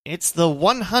It's the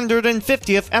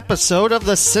 150th episode of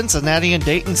the Cincinnati and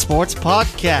Dayton Sports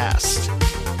Podcast.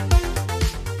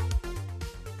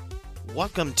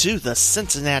 Welcome to the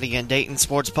Cincinnati and Dayton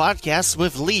Sports Podcast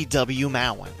with Lee W.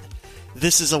 Mowen.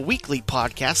 This is a weekly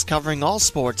podcast covering all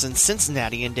sports in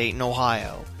Cincinnati and Dayton,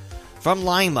 Ohio. From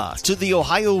Lima to the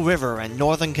Ohio River and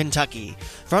northern Kentucky,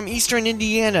 from eastern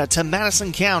Indiana to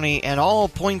Madison County and all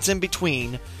points in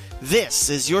between, this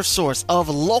is your source of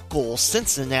local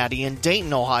Cincinnati and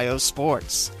Dayton, Ohio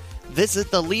sports.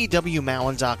 Visit the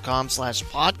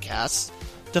LeeWMowen.com/podcasts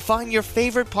to find your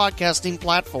favorite podcasting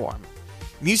platform.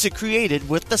 Music created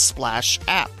with the Splash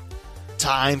app.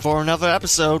 Time for another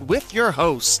episode with your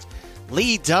host,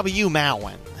 Lee W.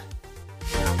 Mowen.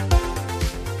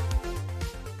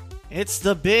 It's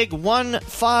the big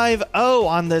 150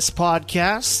 on this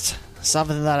podcast,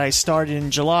 something that I started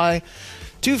in July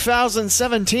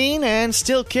 2017 and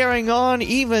still carrying on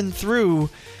even through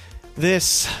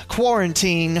this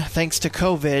quarantine thanks to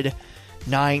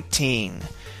COVID-19.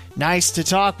 Nice to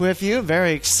talk with you,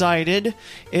 very excited.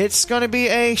 It's going to be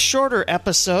a shorter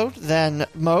episode than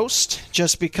most,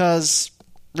 just because,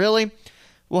 really,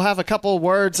 we'll have a couple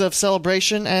words of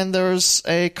celebration, and there's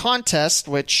a contest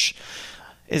which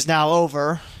is now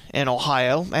over in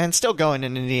Ohio and still going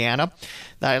in Indiana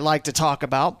that I'd like to talk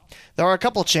about. There are a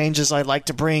couple changes I'd like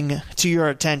to bring to your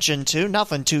attention to.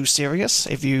 Nothing too serious.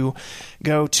 If you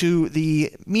go to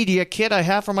the media kit I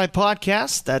have for my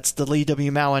podcast, that's the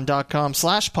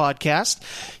LeeWMowen.com/podcast,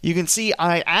 you can see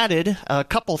I added a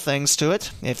couple things to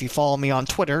it. If you follow me on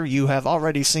Twitter, you have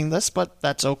already seen this, but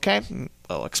that's okay.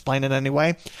 I'll explain it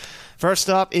anyway. First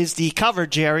up is the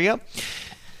coverage area.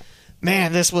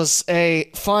 Man, this was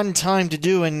a fun time to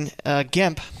do in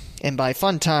GIMP, and by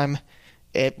fun time,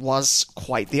 it was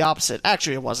quite the opposite.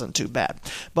 Actually, it wasn't too bad.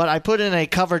 But I put in a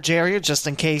coverage area just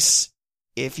in case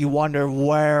if you wonder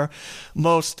where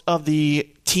most of the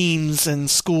teams and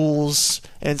schools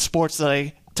and sports that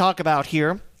I talk about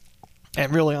here,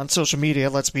 and really on social media,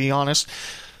 let's be honest,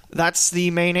 that's the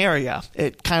main area.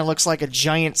 It kind of looks like a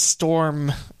giant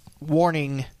storm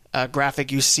warning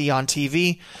graphic you see on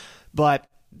TV, but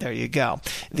there you go.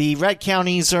 The red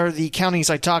counties are the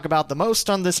counties I talk about the most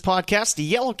on this podcast. The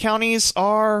yellow counties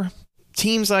are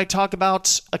teams that I talk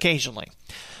about occasionally,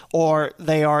 or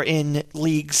they are in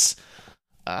leagues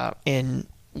in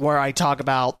where I talk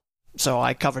about, so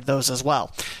I covered those as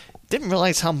well. Didn't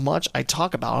realize how much I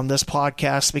talk about on this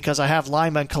podcast because I have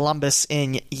Lima and Columbus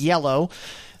in yellow.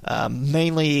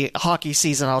 Mainly hockey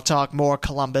season, I'll talk more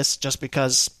Columbus just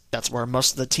because that's where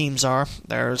most of the teams are.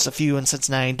 There's a few in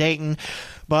Cincinnati and Dayton,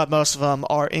 but most of them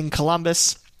are in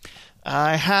Columbus.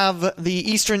 I have the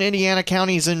eastern Indiana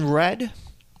counties in red,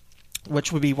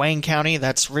 which would be Wayne County.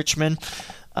 That's Richmond.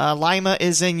 Lima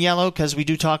is in yellow because we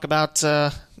do talk about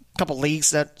a couple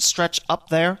leagues that stretch up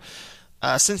there.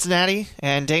 Cincinnati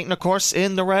and Dayton, of course,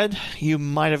 in the red. You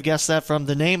might have guessed that from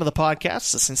the name of the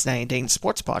podcast, the Cincinnati and Dayton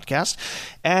Sports Podcast.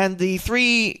 And the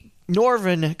three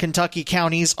northern Kentucky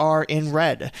counties are in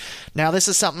red. Now, this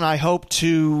is something I hope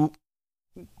to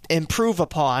improve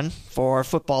upon for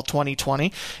football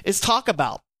 2020, is talk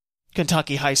about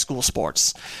Kentucky high school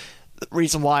sports. The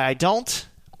reason why I don't,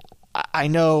 I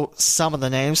know some of the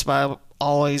names, but I'm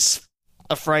always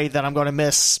afraid that I'm going to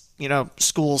miss,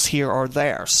 schools here or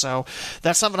there. So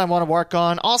that's something I want to work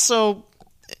on. Also,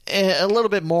 a little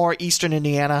bit more eastern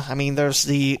Indiana. I mean, there's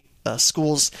the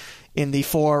schools in the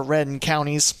four red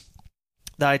counties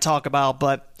that I talk about,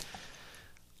 but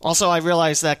also I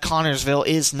realize that Connorsville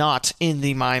is not in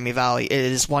the Miami Valley. It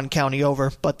is one county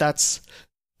over, but that's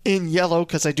in yellow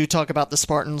because I do talk about the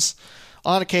Spartans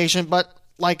on occasion, but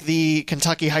like the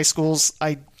Kentucky high schools,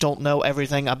 I don't know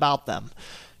everything about them.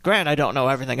 Granted, I don't know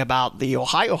everything about the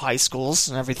Ohio high schools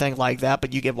and everything like that,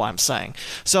 but you get what I'm saying.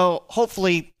 So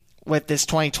hopefully with this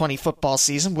 2020 football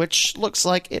season, which looks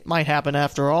like it might happen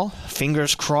after all,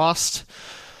 fingers crossed,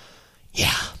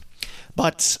 yeah.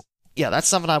 But, yeah, that's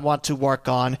something I want to work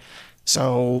on,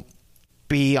 so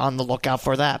be on the lookout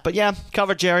for that. But, yeah,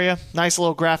 coverage area, nice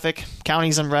little graphic,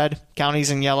 counties in red,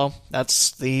 counties in yellow.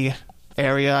 That's the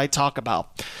area I talk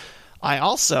about. I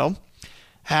also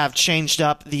have changed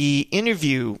up the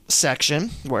interview section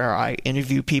where I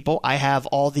interview people. I have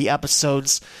all the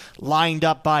episodes lined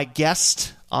up by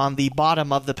guest on the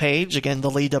bottom of the page. Again, the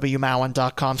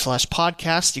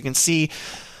LeeWMowen.com/podcast. You can see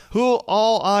who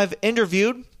all I've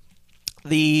interviewed.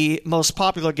 The most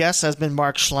popular guest has been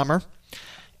Mark Schlemmer.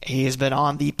 He has been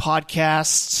on the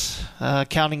podcast,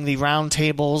 counting the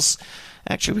roundtables.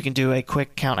 Actually, we can do a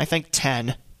quick count. I think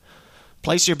 10.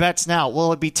 Place your bets now.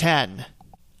 Will it be 10?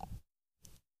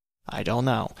 I don't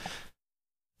know.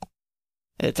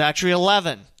 It's actually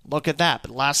 11. look at that.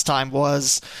 But last time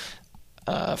was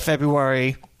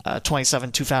February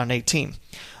 27, 2018.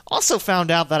 Also found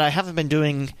out that I haven't been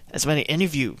doing as many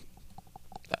interview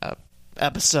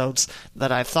episodes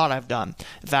that I thought I've done.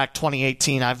 In fact,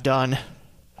 2018 I've done...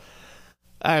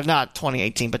 not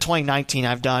 2018, but 2019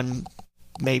 I've done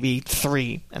maybe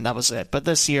 3, and that was it. But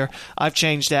this year, I've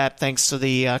changed that thanks to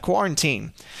the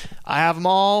quarantine. I have them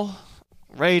all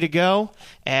ready to go,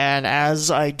 and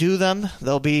as I do them,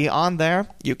 they'll be on there.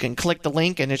 You can click the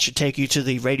link, and it should take you to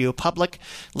the Radio Public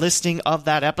listing of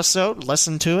that episode.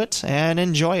 Listen to it, and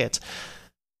enjoy it.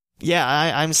 Yeah,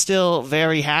 I'm still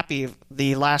very happy.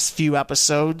 The last few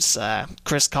episodes,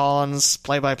 Chris Collins,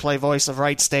 play-by-play voice of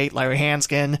Wright State, Larry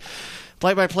Hanskin,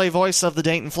 play-by-play voice of the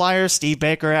Dayton Flyers, Steve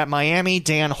Baker at Miami,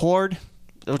 Dan Horde,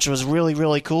 which was really,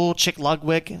 really cool, Chick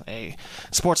Ludwig, a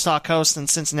sports talk host in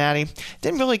Cincinnati.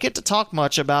 Didn't really get to talk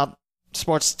much about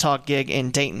sports talk gig in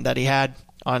Dayton that he had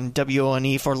on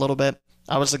WONE for a little bit.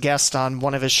 I was a guest on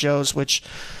one of his shows, which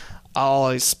I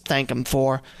always thank him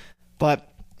for. But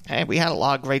hey, we had a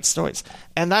lot of great stories.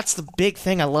 And that's the big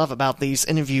thing I love about these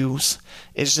interviews,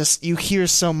 is just you hear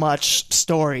so much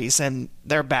stories and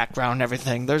their background and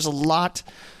everything. There's a lot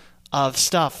of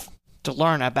stuff to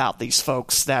learn about these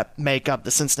folks that make up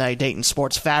the Cincinnati-Dayton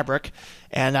sports fabric,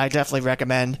 and I definitely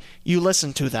recommend you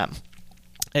listen to them.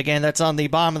 Again, that's on the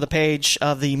bottom of the page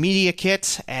of the media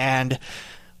kit, and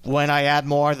when I add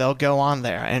more, they'll go on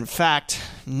there. In fact,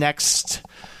 next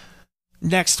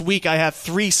week I have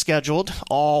 3 scheduled,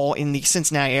 all in the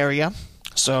Cincinnati area.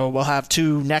 So we'll have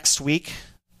 2 next week,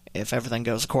 if everything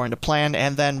goes according to plan,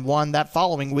 and then 1 that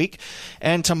following week.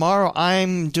 And tomorrow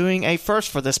I'm doing a first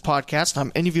for this podcast.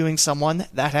 I'm interviewing someone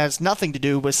that has nothing to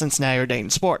do with Cincinnati or Dayton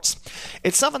sports.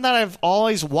 It's something that I've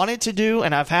always wanted to do,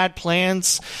 and I've had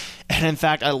plans. And in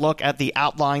fact, I look at the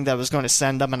outline that I was going to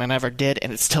send them, and I never did,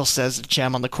 and it still says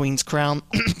Gem on the Queen's Crown.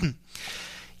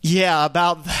 Yeah,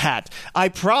 about that. I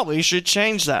probably should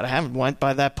change that. I haven't went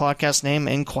by that podcast name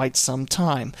in quite some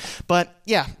time. But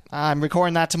yeah, I'm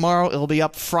recording that tomorrow. It'll be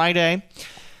up Friday.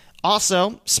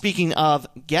 Also, speaking of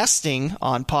guesting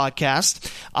on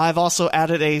podcasts, I've also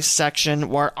added a section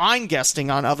where I'm guesting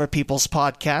on other people's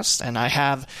podcasts, and I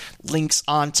have links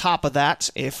on top of that.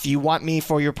 If you want me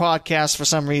for your podcast for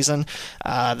some reason,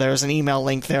 there's an email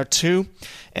link there too.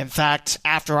 In fact,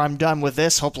 after I'm done with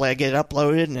this, hopefully I get it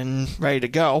uploaded and ready to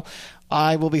go,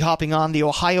 I will be hopping on the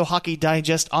Ohio Hockey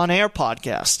Digest on-air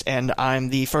podcast, and I'm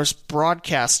the first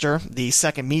broadcaster, the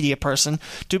second media person,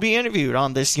 to be interviewed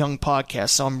on this young podcast,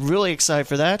 so I'm really excited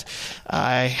for that.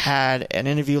 I had an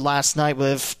interview last night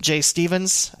with Jay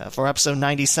Stevens for episode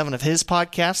 97 of his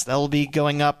podcast. That will be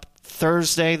going up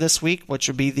Thursday this week, which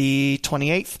would be the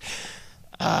 28th.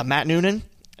 Matt Noonan,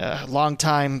 a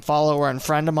longtime follower and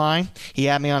friend of mine. He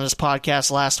had me on his podcast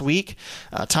last week.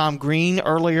 Tom Green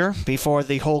earlier, before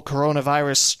the whole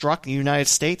coronavirus struck the United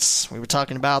States. We were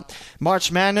talking about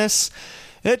March Madness.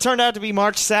 It turned out to be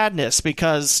March Sadness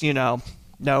because,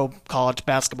 no college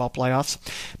basketball playoffs.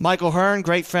 Michael Hearn,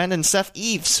 great friend, and Seth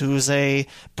Eves, who's a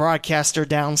broadcaster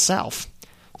down south.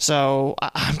 So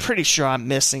I'm pretty sure I'm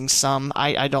missing some.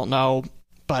 I don't know.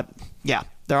 But yeah,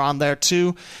 they're on there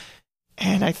too.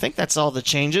 And I think that's all the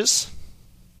changes.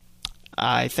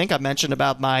 I think I mentioned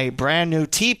about my brand new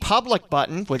TeePublic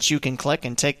button, which you can click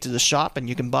and take to the shop, and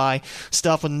you can buy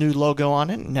stuff with a new logo on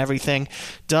it, and everything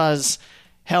does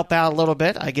help out a little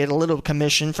bit. I get a little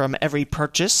commission from every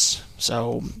purchase,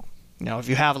 so if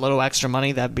you have a little extra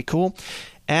money, that'd be cool.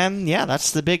 And yeah,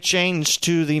 that's the big change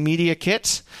to the media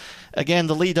kit. Again,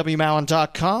 the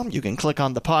LeeWMallon.com. You can click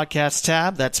on the podcast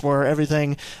tab. That's where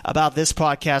everything about this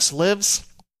podcast lives.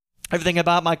 Everything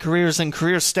about my careers and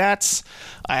career stats.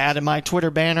 I added my Twitter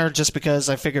banner just because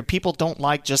I figured people don't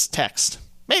like just text.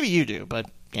 Maybe you do, but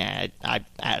yeah, I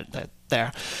added that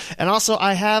there. And also,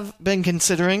 I have been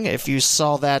considering, if you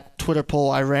saw that Twitter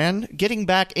poll I ran, getting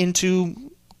back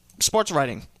into sports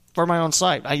writing for my own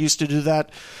site. I used to do that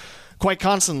quite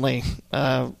constantly.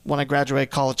 When I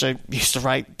graduated college, I used to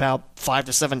write about 5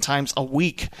 to 7 times a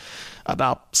week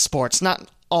about sports. Not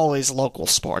always local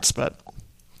sports, but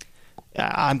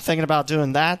I'm thinking about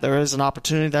doing that. There is an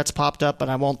opportunity that's popped up, but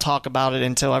I won't talk about it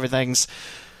until everything's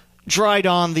dried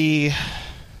on the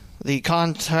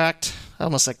contract. I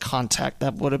almost said contact.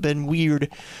 That would have been weird.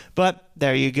 But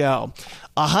there you go.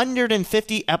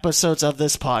 150 episodes of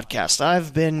this podcast.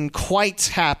 I've been quite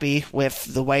happy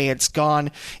with the way it's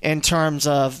gone in terms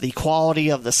of the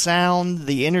quality of the sound,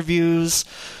 the interviews.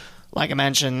 Like I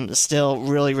mentioned, still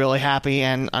really, really happy,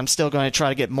 and I'm still going to try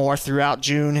to get more throughout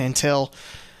June until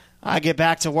I get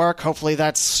back to work. Hopefully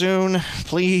that's soon,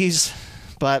 please.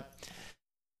 But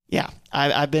yeah,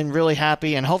 I've been really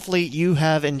happy, and hopefully you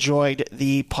have enjoyed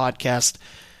the podcast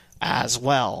as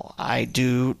well. I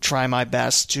do try my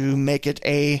best to make it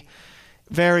a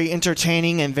very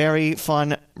entertaining and very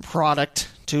fun product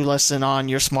to listen on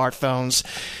your smartphones,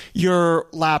 your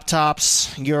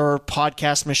laptops, your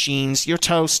podcast machines, your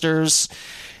toasters,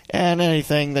 and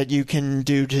anything that you can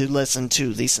do to listen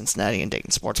to the Cincinnati and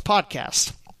Dayton Sports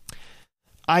Podcast.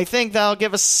 I think that'll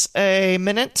give us a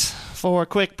minute for a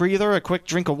quick breather, a quick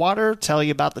drink of water, tell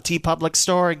you about the TeePublic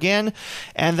store again,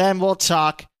 and then we'll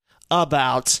talk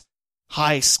about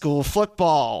high school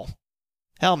football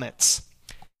helmets.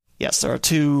 Yes, there are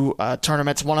two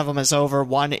tournaments. One of them is over.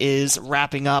 One is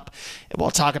wrapping up. We'll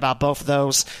talk about both of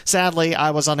those. Sadly, I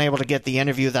was unable to get the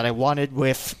interview that I wanted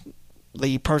with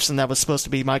the person that was supposed to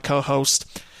be my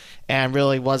co-host, and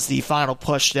really was the final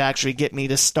push to actually get me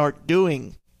to start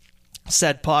doing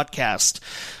said podcast.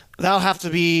 That'll have to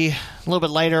be a little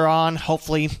bit later on,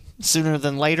 hopefully sooner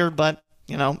than later, but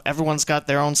everyone's got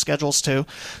their own schedules too.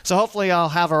 So hopefully I'll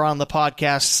have her on the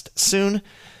podcast soon.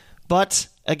 But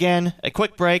again, a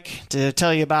quick break to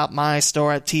tell you about my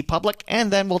store at TeePublic,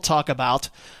 and then we'll talk about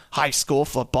high school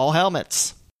football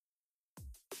helmets.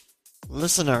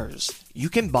 Listeners, you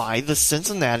can buy the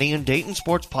Cincinnati and Dayton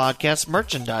Sports Podcast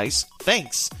merchandise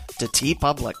thanks to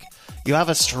TeePublic. You have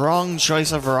a strong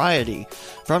choice of variety,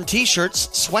 from t-shirts,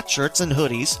 sweatshirts, and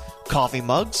hoodies, coffee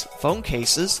mugs, phone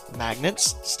cases,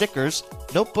 magnets, stickers,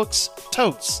 notebooks,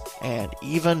 totes, and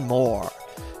even more.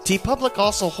 TeePublic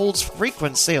also holds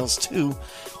frequent sales too,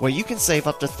 where you can save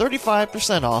up to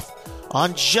 35% off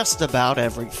on just about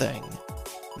everything.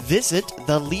 Visit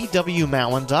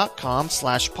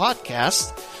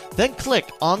theleewmountain.com/podcast, then click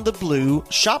on the blue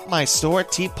Shop My Store at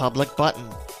TeePublic button.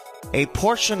 A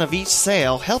portion of each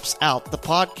sale helps out the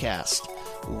podcast.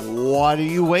 What are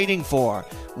you waiting for?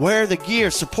 Wear the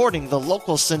gear supporting the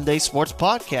local Sunday Sports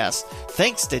Podcast,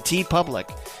 thanks to TeePublic.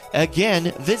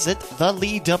 Again, visit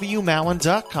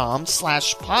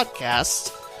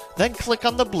theleewmountain.com/podcast, then click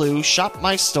on the blue Shop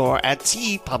My Store at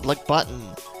TeePublic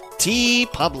button.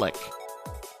 TeePublic.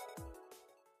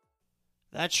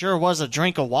 That sure was a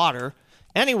drink of water.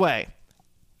 Anyway,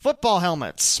 football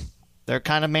helmets. They're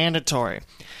kind of mandatory.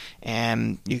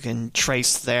 And you can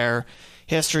trace their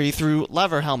history through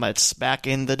leather helmets back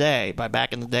in the day. By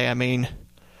back in the day, I mean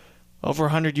over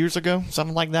 100 years ago,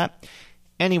 something like that.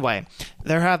 Anyway,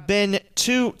 there have been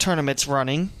two tournaments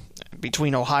running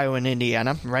between Ohio and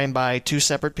Indiana, ran by two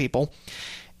separate people.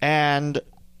 And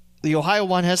the Ohio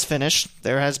one has finished.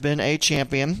 There has been a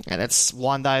champion, and it's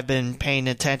one that I've been paying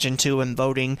attention to and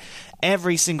voting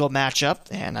every single matchup,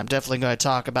 and I'm definitely going to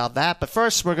talk about that. But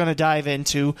first, we're going to dive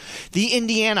into the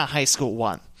Indiana high school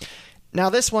one.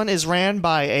 Now, this one is ran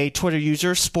by a Twitter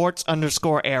user,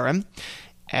 sports_Aaron,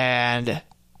 and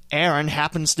Aaron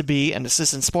happens to be an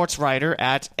assistant sports writer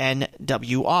at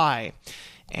NWI.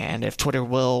 And if Twitter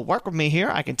will work with me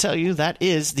here, I can tell you that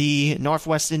is the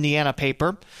Northwest Indiana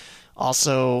paper.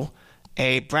 Also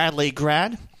a Bradley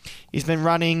grad. He's been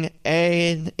running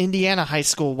an Indiana high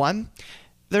school one.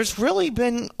 There's really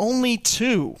been only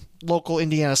two local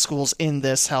Indiana schools in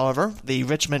this, however. The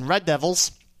Richmond Red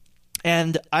Devils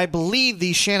and I believe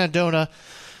the Shenandoah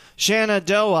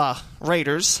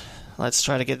Raiders. Let's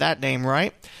try to get that name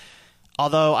right.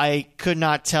 Although I could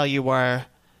not tell you where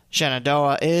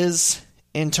Shenandoah is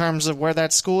in terms of where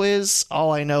that school is.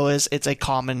 All I know is it's a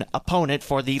common opponent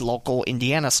for the local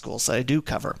Indiana schools that I do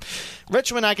cover.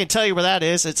 Richmond, I can tell you where that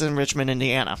is. It's in Richmond,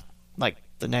 Indiana, like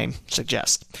the name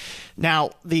suggests.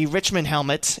 Now, the Richmond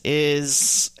helmet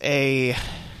is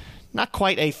not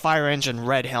quite a fire engine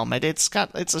red helmet. It's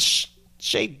a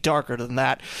shade darker than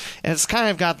that, and it's kind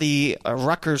of got the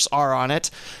Rutgers R on it.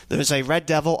 There's a red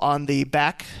devil on the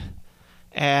back,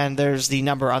 and there's the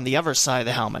number on the other side of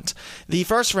the helmet. The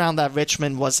first round that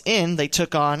Richmond was in, they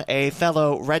took on a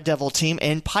fellow Red Devil team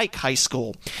in Pike High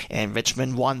School, and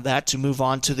Richmond won that to move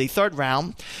on to the third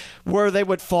round, where they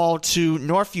would fall to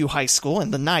Northview High School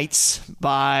and the Knights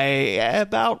by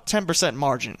about 10%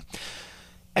 margin.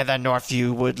 And then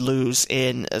Northview would lose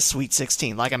in a Sweet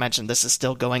 16. Like I mentioned, this is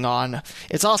still going on.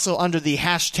 It's also under the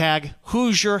hashtag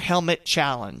Hoosier Helmet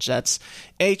Challenge. That's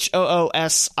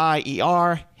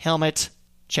HOOSIER Helmet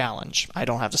Challenge. I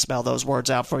don't have to spell those words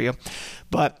out for you.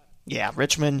 But yeah,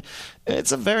 Richmond,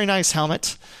 it's a very nice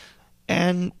helmet.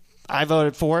 And I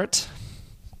voted for it.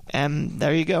 And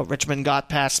there you go. Richmond got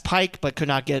past Pike, but could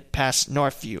not get past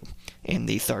Northview in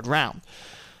the third round.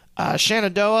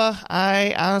 Shenandoah,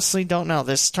 I honestly don't know.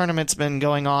 This tournament's been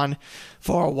going on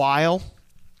for a while.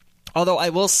 Although I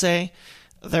will say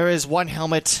there is one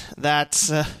helmet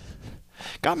that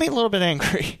got me a little bit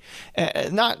angry.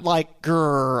 Not like,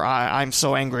 grr, I'm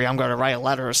so angry I'm going to write a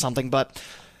letter or something, but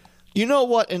you know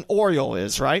what an oriole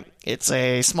is, right? It's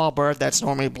a small bird that's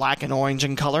normally black and orange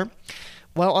in color.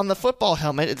 Well, on the football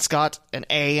helmet, it's got an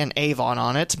A and Avon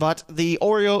on it, but the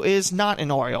oriole is not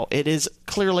an oriole. It is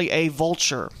clearly a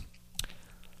vulture.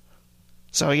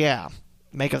 So yeah,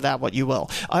 make of that what you will.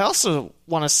 I also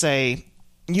want to say,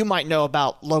 you might know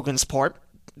about Logansport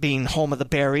being home of the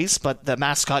Berries, but the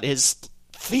mascot is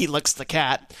Felix the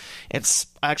cat. It's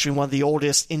actually one of the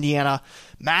oldest Indiana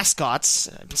mascots.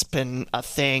 It's been a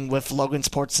thing with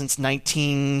Logansport since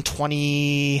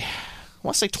 1920. I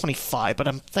want to say 25, but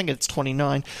I'm thinking it's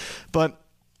 29. But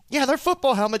yeah, their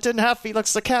football helmet didn't have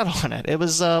Felix the cat on it. It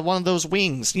was one of those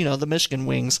wings, the Michigan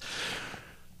wings.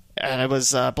 And it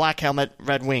was black helmet,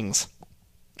 red wings.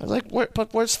 I was like,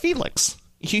 but where's Felix?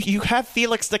 You have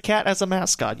Felix the cat as a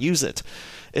mascot. Use it.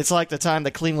 It's like the time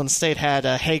that Cleveland State had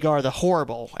Hagar the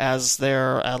Horrible as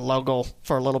their logo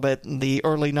for a little bit in the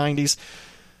early 90s.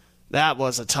 That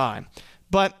was a time.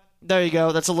 But there you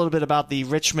go. That's a little bit about the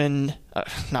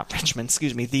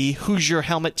the Hoosier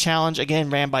Helmet Challenge.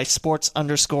 Again, ran by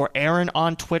sports_Aaron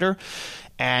on Twitter.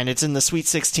 And it's in the Sweet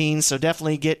 16, so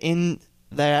definitely get in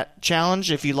that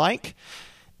challenge if you like.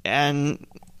 And,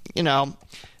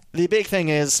 the big thing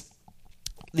is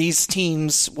these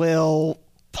teams will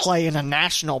play in a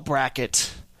national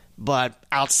bracket, but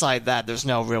outside that, there's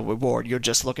no real reward. You're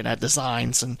just looking at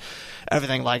designs and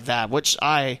everything like that, which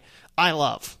I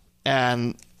love.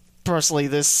 And personally,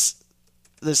 this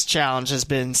challenge has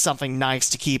been something nice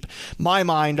to keep my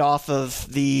mind off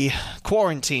of the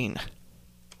quarantine.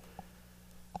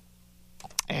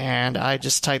 And I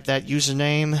just typed that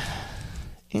username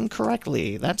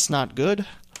incorrectly. That's not good.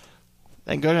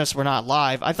 Thank goodness we're not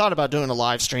live. I thought about doing a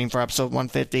live stream for episode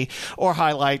 150 or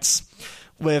highlights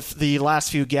with the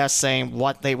last few guests saying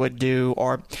what they would do,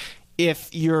 or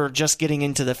if you're just getting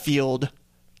into the field,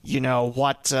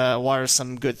 what are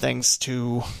some good things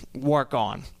to work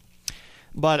on.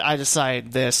 But I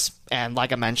decided this, and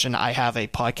like I mentioned, I have a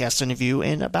podcast interview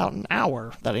in about an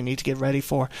hour that I need to get ready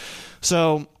for.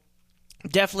 So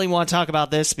definitely want to talk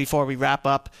about this before we wrap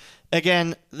up.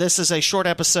 Again, this is a short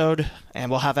episode,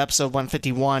 and we'll have episode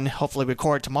 151 hopefully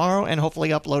recorded tomorrow and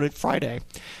hopefully uploaded Friday.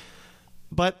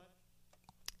 But,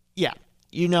 yeah,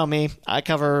 you know me. I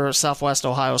cover Southwest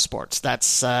Ohio sports.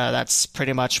 That's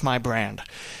pretty much my brand.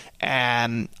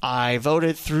 And I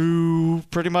voted through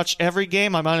pretty much every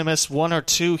game. I might have missed one or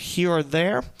two here or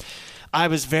there. I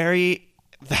was very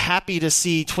happy to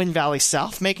see Twin Valley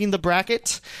South making the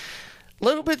bracket. A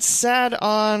little bit sad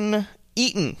on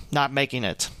Eaton not making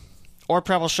it, or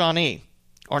Preble Shawnee,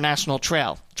 or National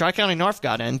Trail. Tri-County North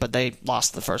got in, but they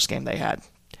lost the first game they had.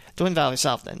 Twin Valley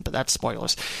South didn't, but that's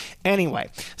spoilers. Anyway,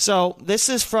 so this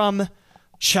is from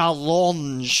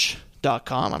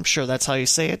Challonge.com. I'm sure that's how you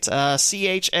say it.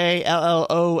 Challonge.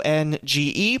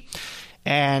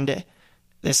 And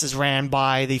this is ran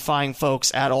by the fine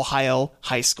folks at Ohio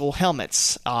High School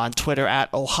Helmets on Twitter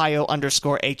at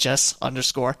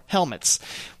Ohio_HS_helmets.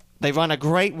 They run a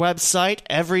great website.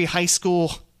 Every high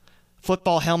school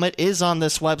football helmet is on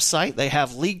this website. They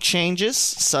have league changes,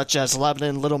 such as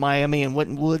Lebanon, Little Miami, and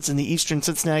Winton Woods in the Eastern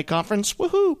Cincinnati Conference.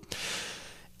 Woohoo!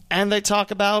 And they talk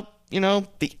about, the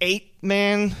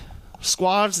 8-man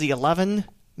squads, the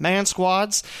 11-man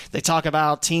squads. They talk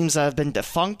about teams that have been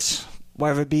defunct,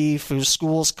 whether it be through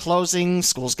schools closing,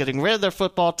 schools getting rid of their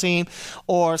football team,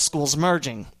 or schools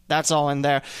merging. That's all in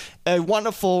there. A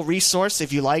wonderful resource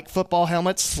if you like football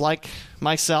helmets like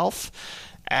myself.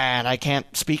 And I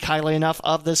can't speak highly enough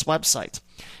of this website.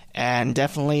 And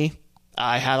definitely,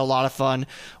 I had a lot of fun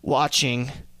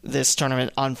watching this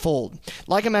tournament unfold.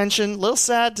 Like I mentioned, a little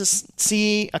sad to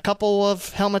see a couple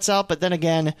of helmets out, but then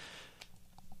again,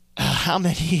 how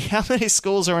many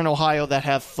schools are in Ohio that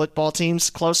have football teams?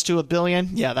 Close to 1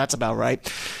 billion? Yeah, that's about right.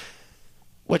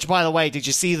 Which, by the way, did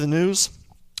you see the news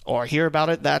or hear about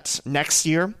it that next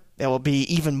year there will be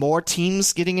even more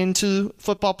teams getting into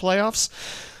football playoffs?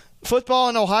 Football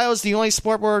in Ohio is the only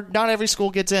sport where not every school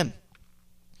gets in.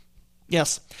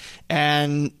 Yes.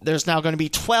 And there's now going to be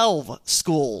 12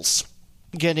 schools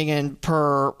getting in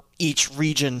per each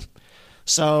region.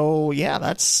 So, yeah,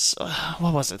 that's,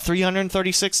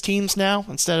 336 teams now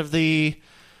instead of the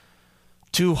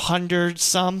 200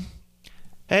 some?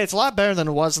 Hey, it's a lot better than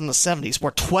it was in the 70s,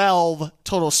 where 12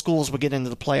 total schools would get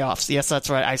into the playoffs. Yes, that's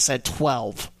right. I said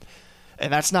 12.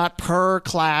 And that's not per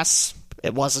class.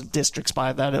 It wasn't districts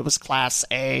by that. It was Class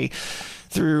A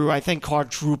through, I think,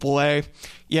 quadruple A.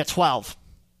 Yeah, 12.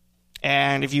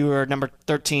 And if you were number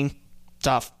 13,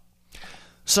 tough.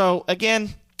 So,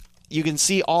 again, you can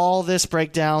see all this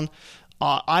breakdown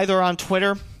either on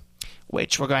Twitter,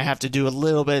 which we're going to have to do a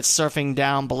little bit of surfing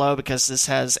down below because this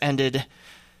has ended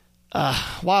a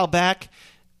while back.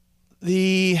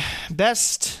 The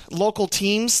best local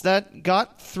teams that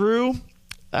got through,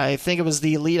 I think it was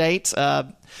the Elite Eight.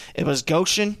 It was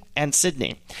Goshen and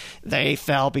Sydney. They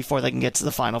fell before they can get to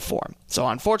the Final Four. So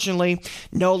unfortunately,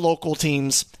 no local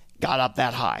teams got up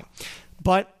that high.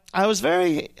 But I was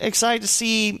very excited to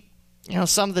see,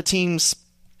 some of the teams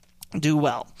do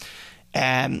well.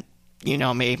 And you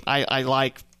know me, I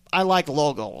like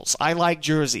logos. I like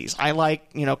jerseys. I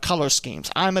like, color schemes.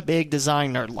 I'm a big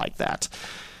design nerd like that.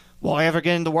 Will I ever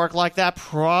get into work like that?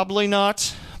 Probably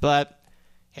not. But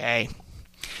hey,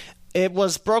 it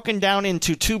was broken down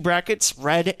into 2 brackets,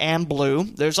 red and blue.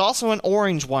 There's also an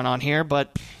orange one on here,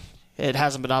 but it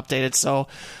hasn't been updated, so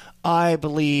I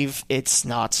believe it's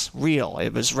not real.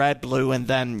 It was red, blue, and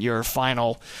then your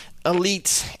final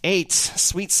Elite 8,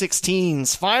 Sweet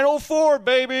 16s, Final Four,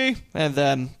 baby, and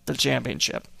then the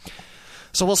championship.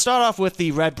 So we'll start off with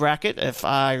the red bracket. If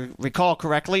I recall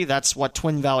correctly, that's what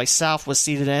Twin Valley South was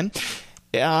seated in.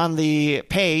 On the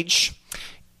page,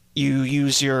 you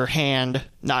use your hand,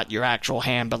 not your actual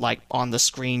hand, but like on the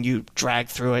screen, you drag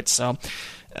through it. So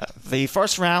the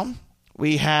first round,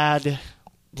 we had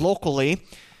locally,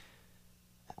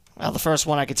 well, the first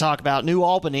one I could talk about, New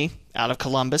Albany out of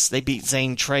Columbus. They beat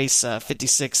Zane Trace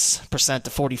 56% to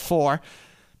 44.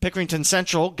 Pickerington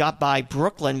Central got by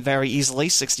Brooklyn very easily,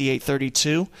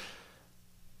 68-32.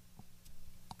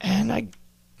 And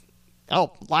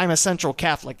Lima Central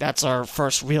Catholic, that's our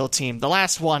first real team. The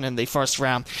last one in the first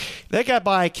round. They got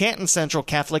by Canton Central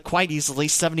Catholic quite easily,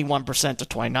 71% to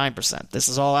 29%. This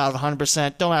is all out of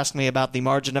 100%. Don't ask me about the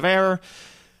margin of error,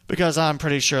 because I'm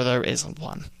pretty sure there isn't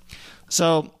one.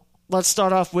 So let's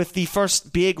start off with the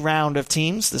first big round of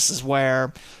teams. This is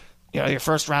where your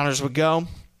first rounders would go.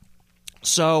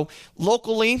 So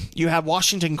locally, you have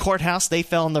Washington Courthouse. They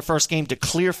fell in their first game to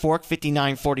Clear Fork,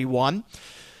 59-41.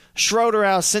 Schroeder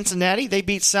out of Cincinnati. They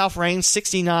beat South Rain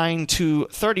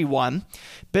 69-31.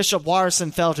 Bishop Watterson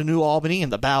fell to New Albany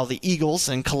in the Battle of the Eagles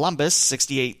in Columbus,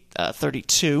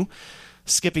 68-32.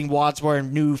 Skipping Wadsworth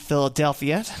and New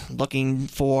Philadelphia, looking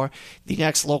for the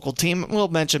next local team. We'll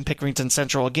mention Pickerington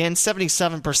Central again,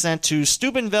 77% to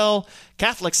Steubenville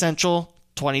Catholic Central,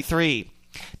 23.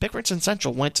 Pickerington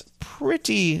Central went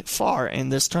pretty far in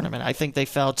this tournament. I think they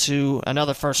fell to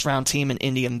another first-round team in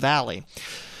Indian Valley.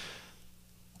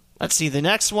 Let's see, the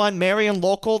next one, Marion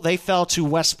Local, they fell to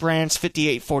West Branch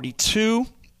 58-42.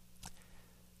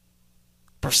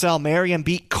 Purcell Marion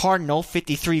beat Cardinal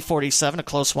 53-47, a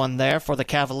close one there for the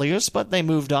Cavaliers, but they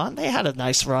moved on. They had a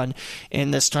nice run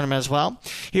in this tournament as well.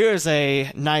 Here's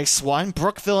a nice one,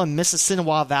 Brookville and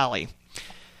Mississinewa Valley.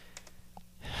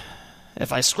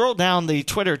 If I scroll down the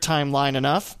Twitter timeline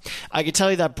enough, I can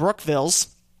tell you that Brookville's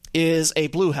is a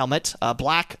blue helmet, a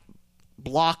black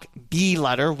block B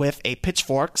letter with a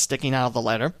pitchfork sticking out of the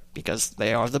letter, because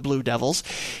they are the Blue Devils,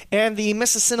 and the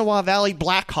Mississinewa Valley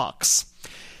Blackhawks.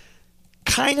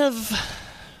 Kind of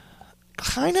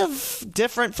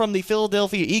different from the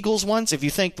Philadelphia Eagles ones. If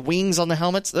you think the wings on the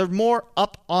helmets, they're more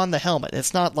up on the helmet.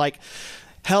 It's not like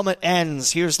helmet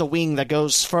ends, here's the wing that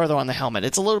goes further on the helmet.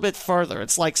 It's a little bit further.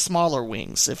 It's like smaller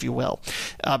wings, if you will.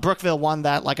 Brookville won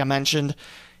that, like I mentioned,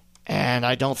 and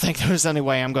I don't think there's any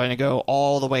way I'm going to go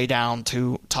all the way down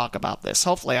to talk about this.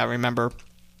 Hopefully I remember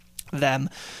them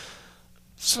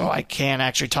so I can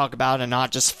actually talk about it and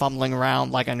not just fumbling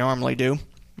around like I normally do.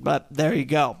 But there you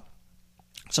go.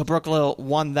 So Brookville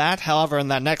won that. However, in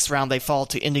that next round, they fall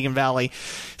to Indian Valley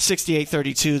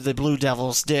 68-32. The Blue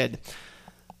Devils did.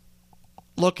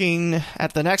 Looking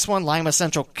at the next one, Lima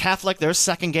Central Catholic, their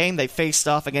second game, they faced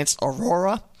off against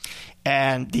Aurora.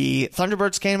 And the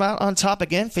Thunderbirds came out on top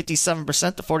again,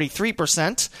 57% to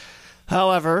 43%.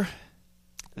 However,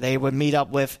 they would meet up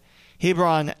with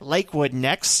Hebron Lakewood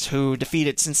next, who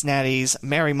defeated Cincinnati's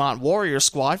Marymount Warrior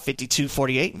squad,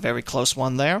 52-48. Very close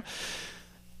one there.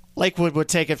 Lakewood would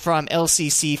take it from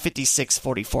LCC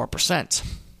 56-44%.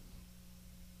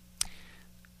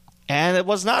 And it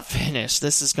was not finished.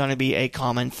 This is going to be a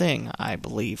common thing, I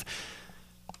believe.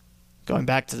 Going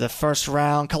back to the first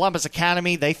round, Columbus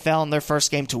Academy, they fell in their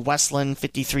first game to Westland,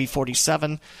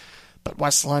 53-47. But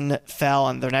Westland fell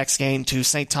in their next game to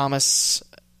St. Thomas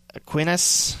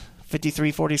Aquinas,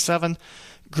 53-47.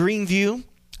 Greenview,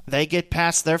 they get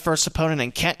past their first opponent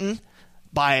in Kenton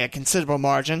by a considerable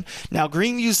margin. Now,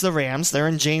 Greenview's the Rams. They're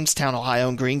in Jamestown, Ohio,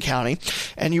 in Greene County.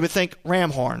 And you would think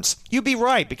Ram horns. You'd be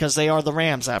right, because they are the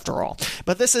Rams, after all.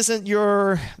 But this isn't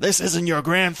your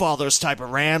grandfather's type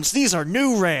of Rams. These are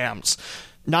new Rams.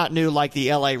 Not new like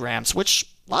the LA Rams,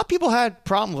 which a lot of people had a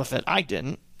problem with it. I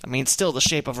didn't. I mean, it's still the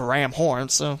shape of a ram horn,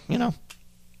 so,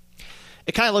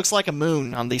 It kind of looks like a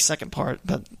moon on the second part,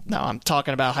 but no, I'm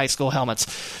talking about high school helmets.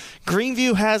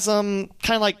 Greenview has kind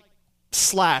of like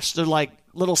slash. They're like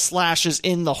little slashes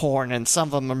in the horn, and some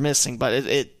of them are missing, but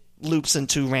it loops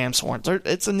into ram's horns.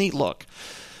 It's a neat look.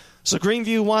 So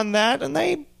Greenview won that, and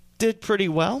they did pretty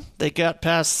well. They got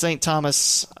past St.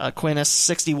 Thomas Aquinas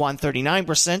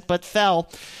 61-39%, but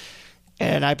fell.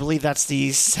 And I believe that's the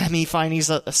semifinals.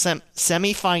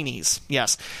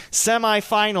 Yes,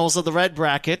 semifinals of the red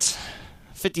bracket.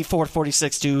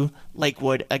 54-46 to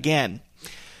Lakewood again.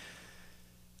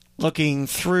 Looking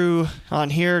through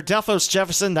on here, Delphos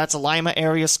Jefferson, that's a Lima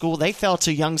area school. They fell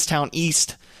to Youngstown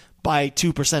East by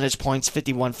 2 percentage points,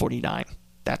 51-49.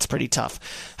 That's pretty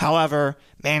tough. However,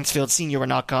 Mansfield Senior will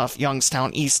knock off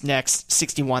Youngstown East next,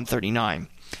 61-39.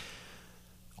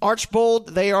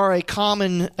 Archbold, they are a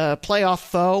common playoff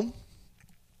foe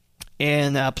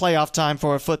in playoff time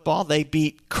for football. They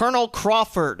beat Colonel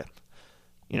Crawford.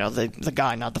 The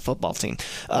guy, not the football team.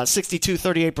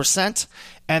 62-38%.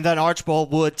 And then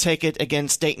Archbold would take it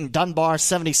against Dayton Dunbar,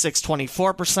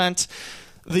 76-24%.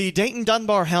 The Dayton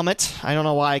Dunbar helmet, I don't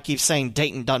know why I keep saying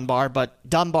Dayton Dunbar, but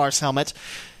Dunbar's helmet.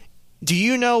 Do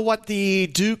you know what the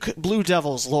Duke Blue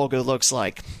Devils logo looks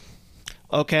like?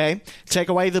 Okay, take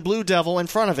away the Blue Devil in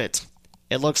front of it.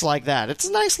 It looks like that. It's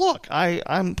a nice look.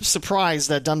 I'm surprised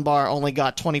that Dunbar only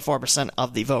got 24%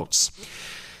 of the votes.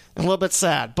 A little bit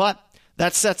sad, but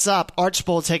that sets up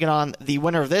Archbold taking on the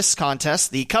winner of this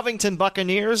contest, the Covington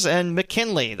Buccaneers and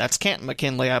McKinley. That's Canton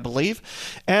McKinley, I believe.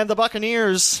 And the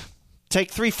Buccaneers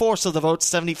take 3/4 of the votes,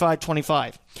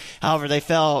 75-25. However, they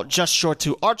fell just short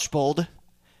to Archbold,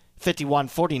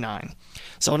 51-49.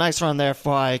 So a nice run there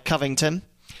by Covington.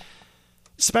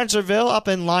 Spencerville up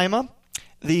in Lima.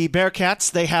 The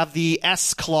Bearcats, they have the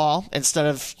S claw instead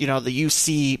of, the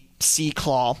UCC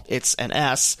claw. It's an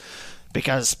S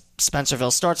because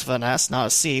Spencerville starts with an S, not a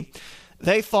C.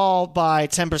 They fall by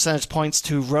 10 percentage points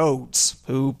to Rhodes,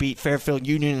 who beat Fairfield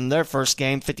Union in their first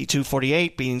game,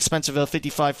 52-48, beating Spencerville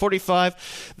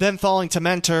 55-45, then falling to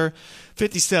Mentor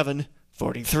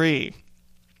 57-43.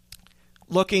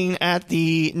 Looking at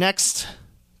the next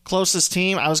closest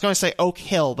team, I was going to say Oak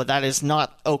Hill, but that is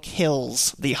not Oak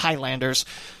Hills, the Highlanders,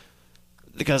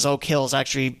 because Oak Hills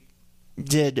actually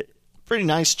did a pretty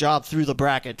nice job through the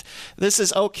bracket. This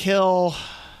is Oak Hill.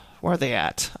 Where are they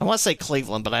at? I want to say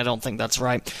Cleveland, but I don't think that's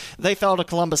right. They fell to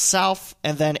Columbus South,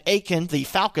 and then Aiken, the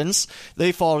Falcons,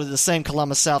 they fall to the same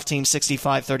Columbus South team,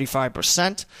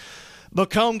 65-35%.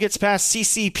 Macomb gets past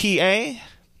CCPA,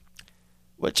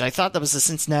 which I thought that was the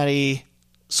Cincinnati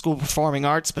School of Performing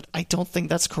Arts, but I don't think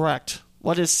that's correct.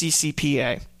 What is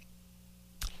CCPA?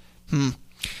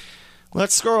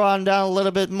 Let's scroll on down a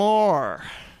little bit more.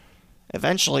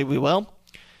 Eventually we will.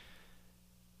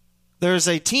 There's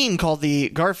a team called the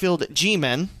Garfield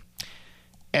G-Men,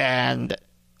 and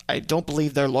I don't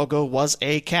believe their logo was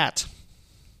a cat,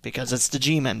 because it's the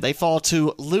G-Men. They fall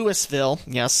to Louisville.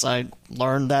 Yes, I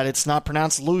learned that it's not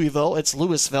pronounced Louisville, it's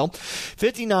Louisville.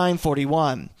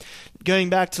 59-41.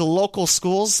 Going back to the local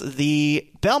schools, the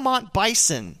Belmont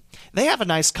Bison. They have a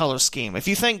nice color scheme. If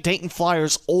you think Dayton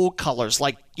Flyers' old colors,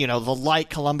 like, the light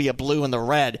Columbia blue and the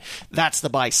red, that's the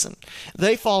Bison.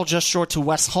 They fall just short to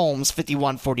West Holmes,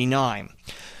 51-49.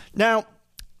 Now,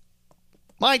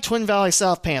 my Twin Valley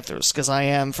South Panthers, because I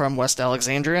am from West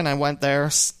Alexandria, and I went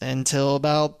there until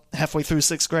about halfway through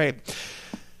 6th grade.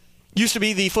 Used to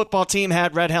be the football team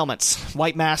had red helmets,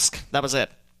 white mask, that was it.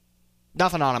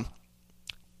 Nothing on them.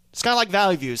 It's kind of like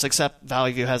Valley Views, except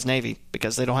Valley View has navy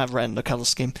because they don't have red in the color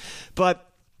scheme. But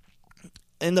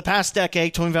in the past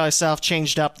decade, Twin Valley South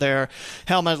changed up their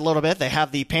helmet a little bit. They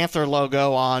have the Panther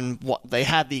logo on. They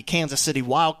had the Kansas State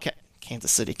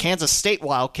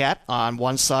Wildcat on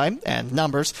one side and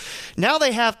numbers. Now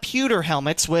they have pewter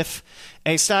helmets with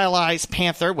a stylized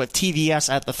panther with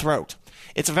TVS at the throat.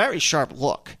 It's a very sharp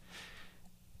look.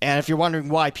 And if you're wondering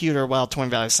why pewter, well, Twin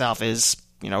Valley South is,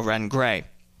 red and gray.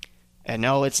 And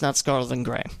no, it's not scarlet and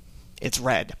gray. It's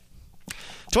red.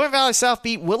 Twin Valley South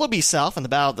beat Willoughby South in the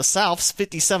Battle of the Souths,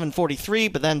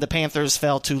 57-43, but then the Panthers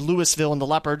fell to Louisville and the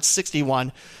Leopards,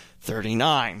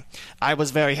 61-39. I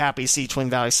was very happy to see Twin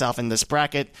Valley South in this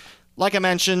bracket. Like I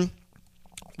mentioned,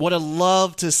 would have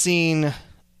loved to seen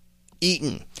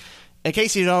Eaton. In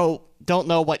case you don't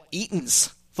know what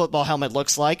Eaton's football helmet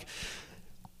looks like,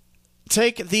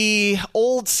 take the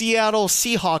old Seattle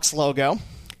Seahawks logo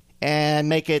and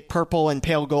make it purple and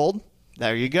pale gold.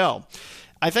 There you go.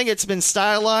 I think it's been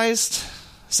stylized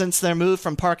since their move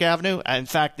from Park Avenue. In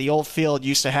fact, the old field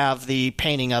used to have the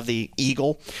painting of the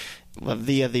eagle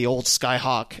via the old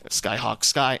Seahawk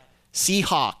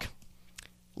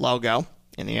logo.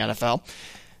 in the NFL.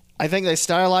 I think they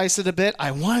stylized it a bit.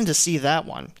 I wanted to see that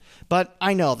one. But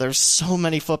I know there's so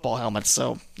many football helmets,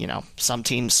 so, some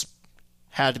teams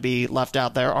had to be left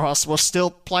out there, or else we're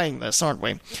still playing this, aren't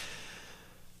we?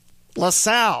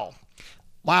 LaSalle.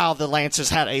 Wow, the Lancers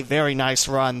had a very nice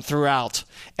run throughout.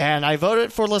 And I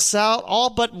voted for LaSalle all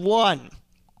but one.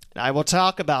 I will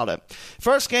talk about it.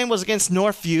 First game was against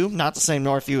Northview, not the same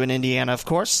Northview in Indiana, of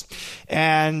course.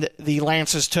 And the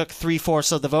Lancers took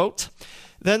 3/4 of the vote.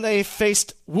 Then they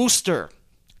faced Worcester,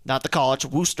 not the college,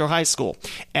 Worcester High School.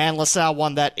 And LaSalle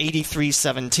won that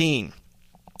 83-17.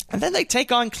 And then they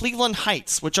take on Cleveland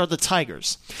Heights, which are the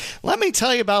Tigers. Let me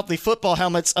tell you about the football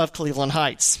helmets of Cleveland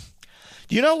Heights.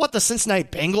 Do you know what the Cincinnati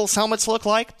Bengals helmets look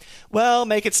like? Well,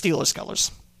 make it Steelers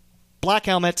colors. Black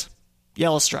helmet,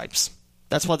 yellow stripes.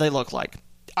 That's what they look like.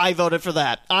 I voted for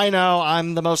that. I know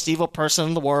I'm the most evil person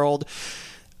in the world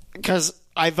because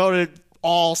I voted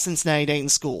all Cincinnati Dayton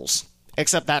schools,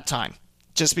 except that time,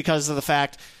 just because of the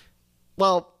fact,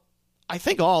 well, I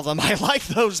think all of them, I like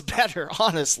those better,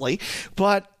 honestly,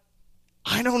 but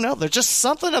I don't know. There's just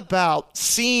something about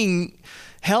seeing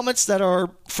helmets that are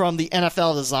from the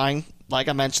NFL design, like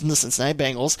I mentioned, the Cincinnati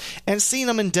Bengals, and seeing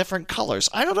them in different colors.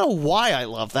 I don't know why I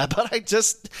love that, but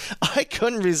I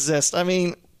couldn't resist. I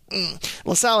mean,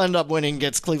 LaSalle ended up winning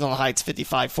against Cleveland Heights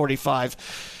 55-45,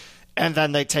 and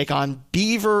then they take on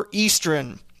Beaver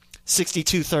Eastern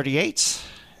 62-38.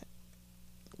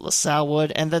 LaSalle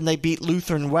would, and then they beat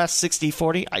Lutheran West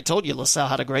 60-40. I told you LaSalle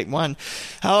had a great one.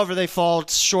 However, they fall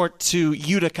short to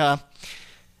Utica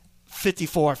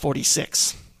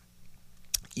 54-46.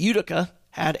 Utica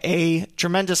had a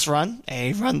tremendous run,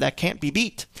 a run that can't be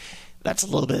beat. That's a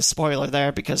little bit of spoiler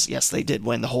there because, yes, they did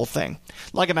win the whole thing.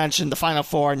 Like I mentioned, the Final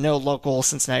Four, no local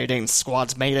Cincinnati Dayton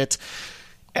squads made it,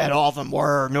 and all of them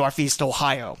were Northeast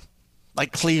Ohio,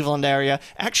 like Cleveland area.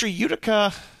 Actually,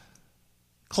 Utica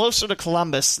closer to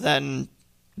Columbus than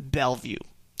Bellevue.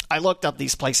 I looked up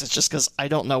these places just because I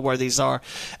don't know where these are,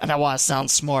 and I want to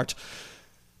sound smart.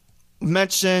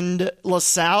 Mentioned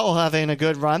LaSalle having a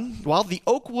good run. Well, the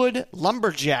Oakwood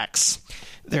Lumberjacks.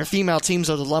 Their female teams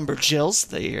are the Lumberjills.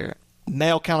 Their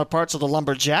male counterparts are the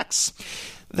Lumberjacks.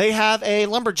 They have a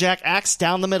lumberjack axe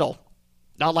down the middle.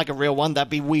 Not like a real one,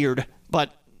 that'd be weird,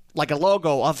 but like a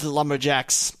logo of the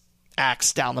Lumberjacks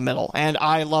axe down the middle. And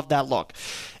I love that look.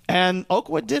 And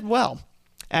Oakwood did well.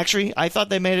 Actually, I thought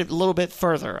they made it a little bit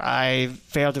further. I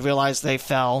failed to realize they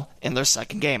fell in their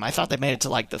second game. I thought they made it to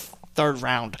like the third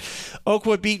round.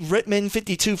 Oakwood beat Rittman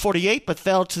 52-48, but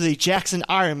fell to the Jackson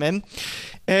Ironmen,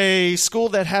 a school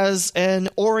that has an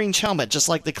orange helmet, just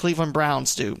like the Cleveland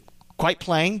Browns do. Quite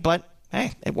plain, but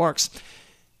hey, it works.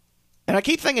 And I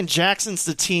keep thinking Jackson's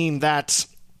the team that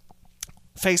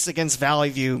faced against Valley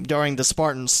View during the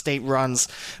Spartan state runs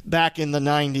back in the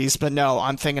 90s, but no,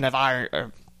 I'm thinking of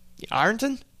Ironton?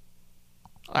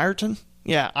 Ironton?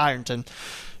 Yeah, Ironton.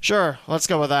 Sure, let's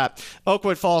go with that.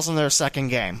 Oakwood falls in their second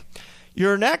game.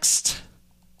 Your next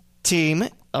team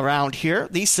around here,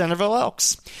 the Centerville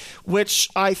Elks, which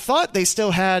I thought they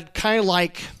still had kind of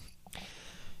like,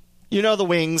 the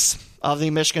wings of the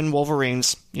Michigan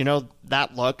Wolverines.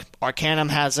 That look. Arcanum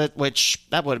has it, which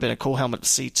that would have been a cool helmet to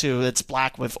see too. It's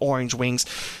black with orange wings.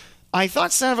 I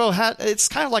thought Centerville it's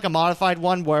kind of like a modified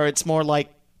one where it's more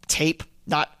like tape,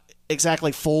 not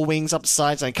exactly full wings up the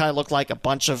sides, and it kind of looked like a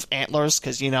bunch of antlers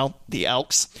because, the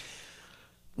Elks.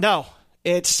 No,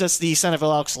 it's just the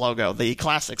Centerville Elks logo, the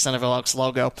classic Centerville Elks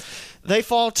logo. They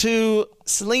fall to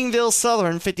Salineville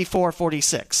Southern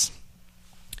 54-46.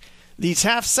 The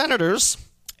Taft Senators,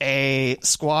 a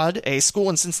school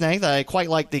in Cincinnati that I quite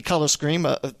like the color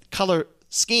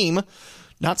scheme,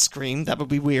 not scream, that would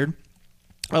be weird,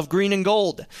 of green and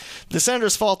gold. The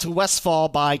Senators fall to Westfall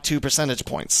by 2 percentage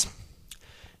points.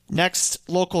 Next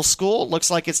local school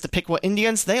looks like it's the Piqua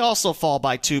Indians. They also fall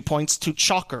by 2 points to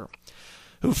Chalker,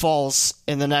 who falls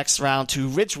in the next round to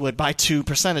Ridgewood by 2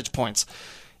 percentage points.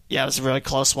 Yeah, it was a really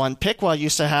close one. Piqua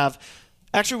used to have...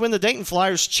 Actually, when the Dayton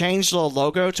Flyers changed the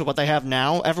logo to what they have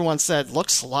now, everyone said it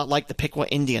looks a lot like the Piqua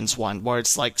Indians one, where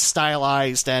it's like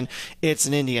stylized and it's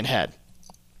an Indian head.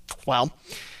 Well,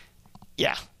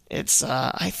 yeah, it's.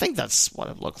 I think that's what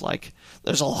it looked like.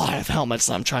 There's a lot of helmets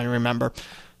that I'm trying to remember.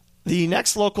 The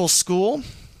next local school,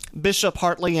 Bishop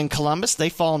Hartley in Columbus, they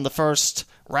fall in the first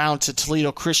round to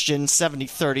Toledo Christian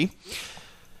 70-30.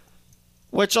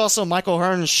 Which also Michael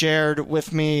Hearn shared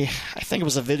with me, I think it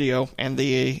was a video, and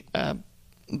the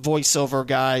voiceover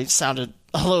guy sounded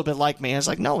a little bit like me. I was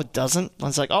like, no, it doesn't. I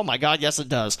was like, oh my God, yes, it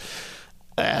does.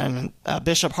 And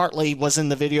Bishop Hartley was in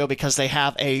the video because they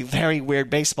have a very weird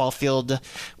baseball field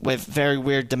with very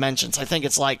weird dimensions. I think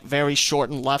it's like very short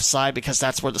and left side because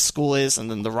that's where the school is,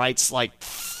 and then the right's like,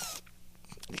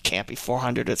 it can't be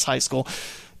 400, it's high school.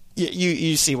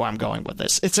 You see where I'm going with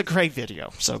this. It's a great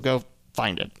video, so go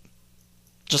find it.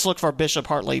 Just look for Bishop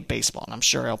Hartley baseball, and I'm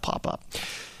sure it'll pop up.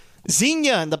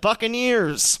 Xenia and the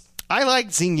Buccaneers. I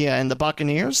like Xenia and the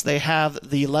Buccaneers. They have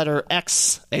the letter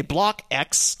X, a block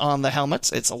X on the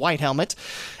helmets. It's a white helmet.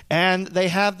 And they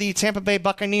have the Tampa Bay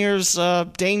Buccaneers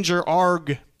Danger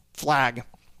ARG flag,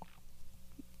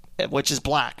 which is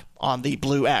black on the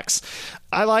blue X.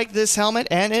 I like this helmet,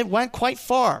 and it went quite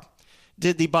far,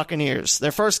 did the Buccaneers.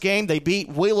 Their first game, they beat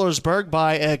Wheelersburg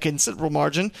by a considerable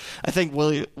margin. I think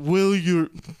Wheelersburg.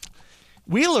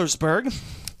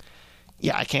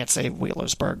 Yeah, I can't say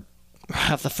Wheelersburg.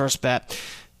 Have the first bet.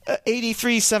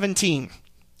 83-17.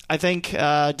 I think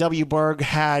W. Berg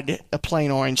had a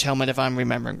plain orange helmet, if I'm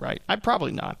remembering right. I'm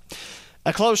probably not.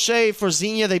 A close shave for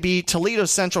Xenia. They beat Toledo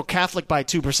Central Catholic by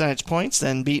 2 percentage points,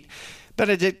 then beat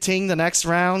Benedictine the next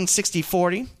round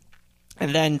 60-40,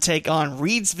 and then take on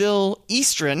Reedsville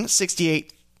Eastern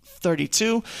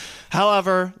 68-32.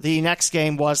 However, the next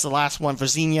game was the last one for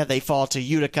Xenia. They fall to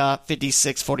Utica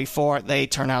 56-44. They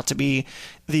turn out to be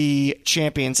the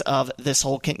champions of this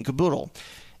whole kit and caboodle.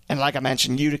 And like I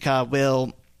mentioned, Utica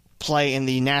will play in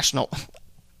the national...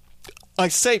 I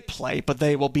say play, but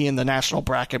they will be in the national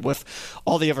bracket with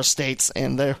all the other states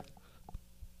and their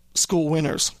school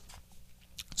winners.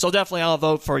 So definitely I'll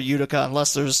vote for Utica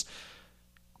unless there's...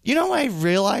 You know what I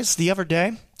realized the other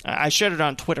day? I shared it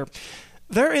on Twitter.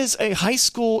 There is a high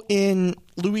school in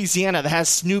Louisiana that has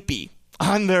Snoopy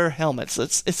on their helmets.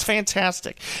 It's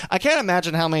fantastic. I can't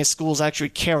imagine how many schools actually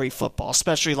carry football,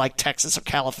 especially like Texas or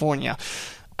California.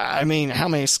 I mean, how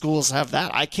many schools have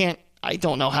that? I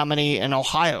don't know how many in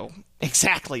Ohio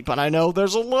exactly, but I know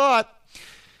there's a lot.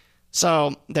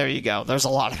 So there you go. There's a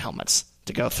lot of helmets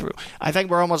to go through. I think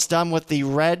we're almost done with the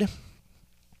red.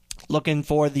 Looking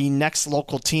for the next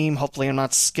local team. Hopefully I'm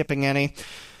not skipping any.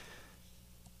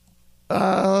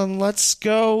 Let's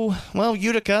go. Well,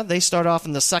 Utica, they start off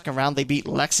in the second round. They beat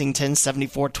Lexington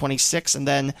 74-26, and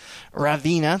then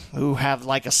Ravenna, who have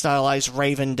like a stylized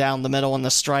raven down the middle in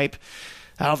the stripe.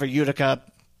 However, Utica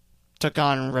took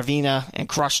on Ravenna and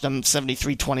crushed them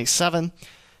 73-27.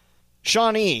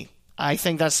 Shawnee, I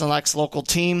think that's the next local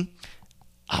team.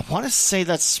 I want to say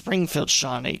that's Springfield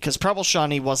Shawnee, because Preble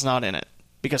Shawnee was not in it.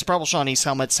 Because Preble Shawnee's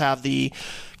helmets have the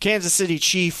Kansas City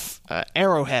Chief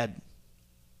arrowhead.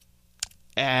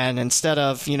 And instead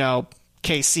of,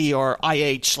 KC or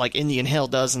IH like Indian Hill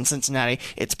does in Cincinnati,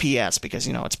 it's PS because,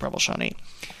 it's Preble Shawnee.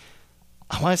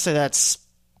 I want to say that's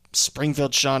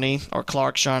Springfield Shawnee or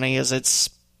Clark Shawnee as it's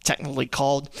technically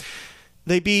called.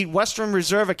 They beat Western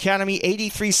Reserve Academy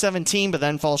 83-17, but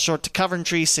then fall short to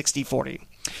Coventry 60-40.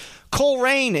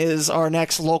 Coleraine is our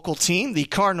next local team, the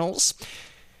Cardinals.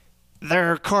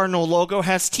 Their cardinal logo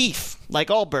has teeth,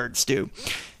 like all birds do.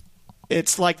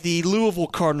 It's like the Louisville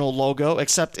Cardinal logo,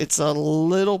 except it's a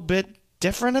little bit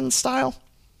different in style.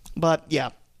 But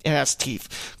yeah, it has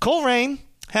teeth. Coleraine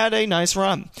had a nice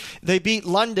run. They beat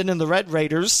London and the Red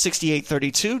Raiders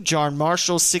 68-32, John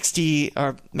Marshall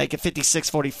make it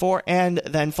 56-44, and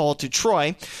then fall to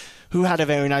Troy, who had a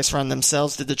very nice run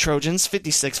themselves, did the Trojans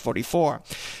 56-44.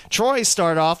 Troy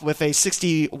started off with a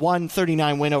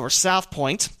 61-39 win over South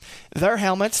Point. Their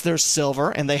helmets, they're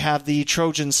silver, and they have the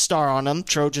Trojan star on them,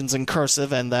 Trojans in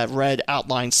cursive, and that red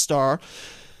outline star,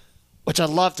 which I'd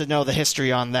love to know the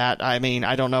history on that. I mean,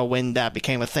 I don't know when that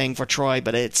became a thing for Troy,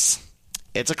 but it's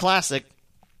a classic.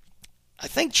 I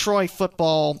think Troy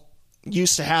football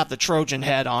used to have the Trojan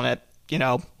head on it,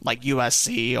 like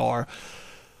USC or...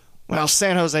 Well,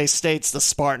 San Jose State's the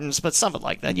Spartans, but something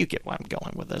like that. You get where I'm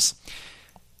going with this.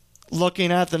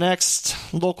 Looking at the next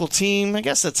local team, I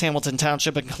guess that's Hamilton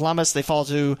Township and Columbus. They fall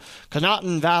to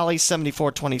Conotton Valley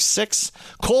 74-26.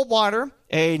 Coldwater,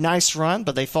 a nice run,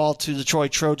 but they fall to the Troy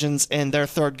Trojans in their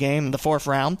third game in the fourth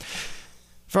round.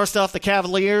 First off, the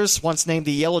Cavaliers, once named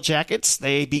the Yellow Jackets,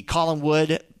 they beat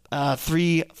Collinwood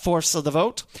 3/4 of the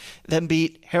vote, then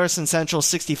beat Harrison Central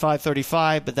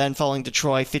 65-35, but then falling to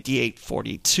Troy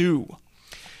 58-42.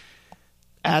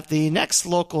 At the next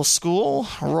local school,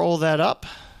 roll that up.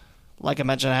 Like I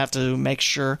mentioned, I have to make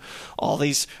sure all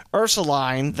these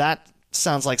Ursuline, that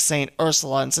sounds like St.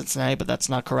 Ursula in Cincinnati, but that's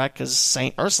not correct because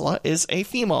St. Ursula is a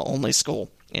female-only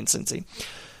school in Cincy.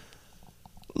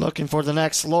 Looking for the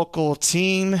next local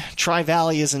team.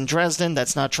 Tri-Valley is in Dresden.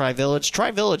 That's not Tri-Village.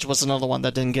 Tri-Village was another one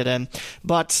that didn't get in.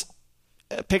 But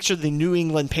picture the New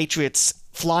England Patriots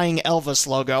Flying Elvis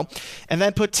logo. And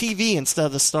then put TV instead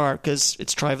of the star because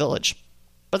it's Tri-Village.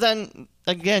 But then,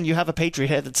 again, you have a Patriot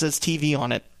head that says TV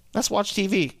on it. Let's watch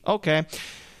TV. Okay.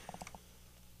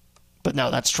 But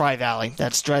no, that's Tri-Valley.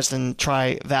 That's Dresden,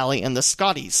 Tri-Valley, and the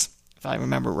Scotties, if I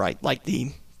remember right, like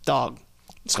the dog,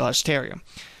 Scottish Terrier.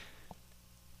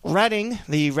 Reading,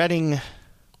 the Reading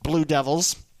Blue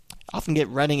Devils. Often get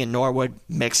Reading and Norwood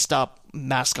mixed up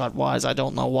mascot-wise. I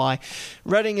don't know why.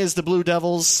 Reading is the Blue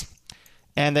Devils,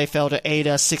 and they fell to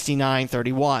Ada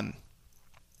 69-31.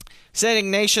 St.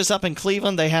 Ignatius up in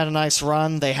Cleveland, they had a nice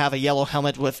run. They have a yellow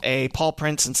helmet with a paw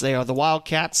print since they are the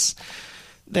Wildcats.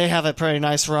 They have a pretty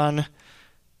nice run.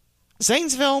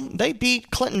 Zanesville, they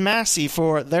beat Clinton Massey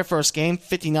for their first game,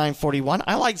 59-41.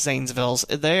 I like Zanesville's.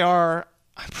 I'm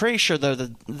pretty sure they're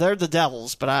the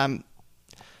Devils, but I'm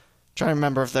trying to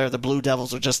remember if they're the Blue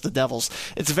Devils or just the Devils.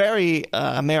 It's very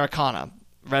Americana.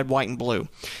 Red, white, and blue.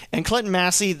 And Clinton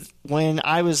Massey, when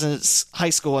I was in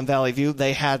high school in Valley View,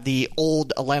 they had the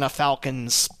old Atlanta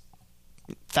Falcons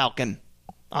Falcon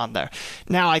on there.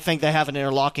 Now I think they have an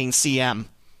interlocking CM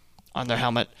on their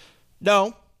helmet.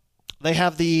 No, they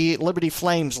have the Liberty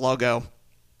Flames logo,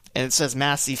 and it says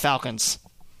Massey Falcons.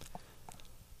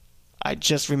 I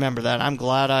just remember that. I'm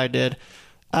glad I did.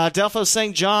 Delphos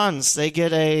St. John's, they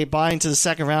get a bye into the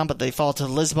second round, but they fall to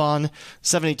Lisbon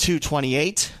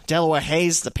 72-28. Delaware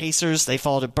Hayes, the Pacers, they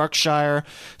fall to Berkshire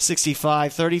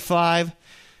 65-35,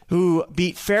 who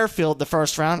beat Fairfield the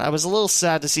first round. I was a little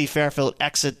sad to see Fairfield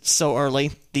exit so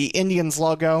early. The Indians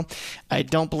logo, I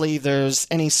don't believe there's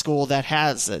any school that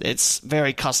has it. It's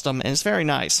very custom, and it's very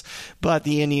nice, but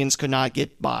the Indians could not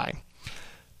get by.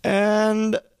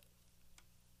 And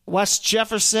West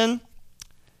Jefferson,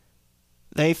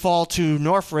 they fall to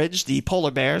Northridge, the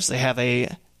Polar Bears. They have a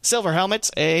silver helmet,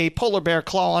 a polar bear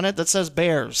claw on it that says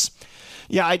Bears.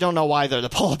 Yeah, I don't know why they're the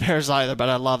Polar Bears either, but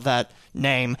I love that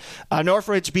name.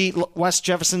 Northridge beat West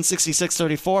Jefferson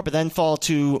 66-34, but then fall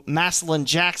to Massillon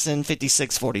Jackson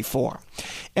 56-44.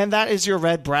 And that is your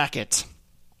red bracket.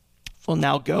 We'll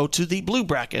now go to the blue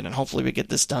bracket, and hopefully we get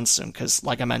this done soon, because,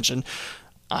 like I mentioned,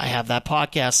 I have that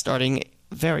podcast starting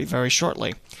very, very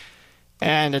shortly.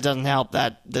 And it doesn't help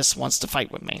that this wants to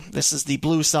fight with me. This is the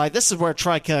blue side. This is where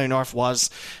Tri-County North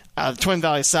was. The Twin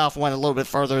Valley South went a little bit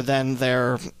further than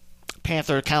their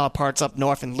Panther counterparts up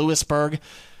north in Lewisburg.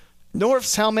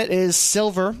 North's helmet is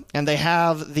silver, and they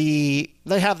have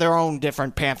their own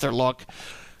different Panther look.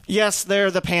 Yes, they're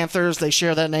the Panthers. They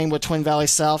share that name with Twin Valley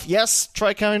South. Yes,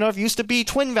 Tri-County North used to be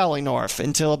Twin Valley North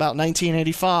until about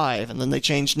 1985, and then they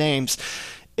changed names.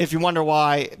 If you wonder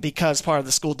why, because part of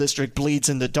the school district bleeds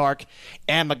into Dark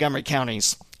and Montgomery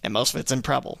counties, and most of it's in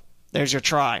Preble. There's your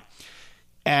Tri.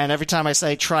 And every time I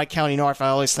say Tri-County North, I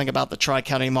always think about the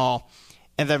Tri-County Mall,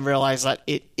 and then realize that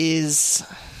it's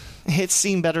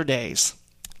seen better days.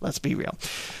 Let's be real.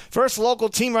 First local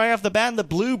team right off the bat in the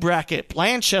blue bracket.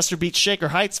 Blanchester beats Shaker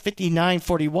Heights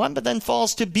 59-41, but then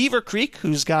falls to Beaver Creek,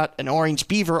 who's got an orange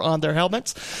beaver on their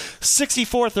helmets,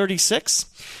 64-36.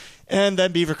 And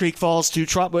then Beaver Creek falls to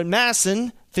Trotwood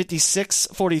Masson,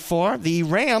 56-44. The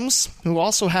Rams, who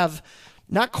also have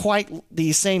not quite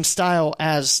the same style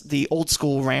as the old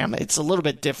school Ram. It's a little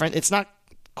bit different. It's not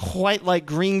quite like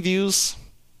Greenview's,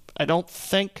 I don't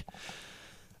think.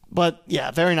 But,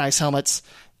 yeah, very nice helmets.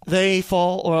 They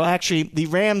fall, or actually, the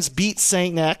Rams beat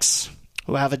St. X,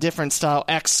 who have a different style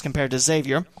X compared to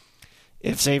Xavier.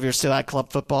 If Xavier still had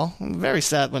club football. I'm very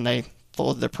sad when they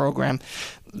folded their program.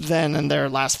 Then in their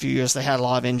last few years, they had a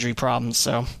lot of injury problems,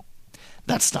 so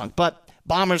that stunk. But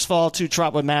Bombers fall to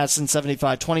Trotwood Madison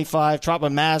 75-25.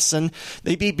 Trotwood Madison,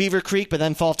 they beat Beaver Creek, but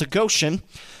then fall to Goshen,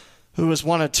 who was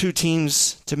one of two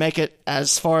teams to make it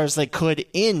as far as they could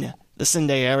in the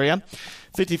Cinday area,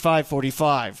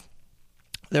 55-45.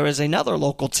 There is another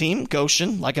local team,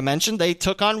 Goshen, like I mentioned. They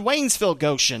took on Waynesville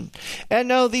Goshen. And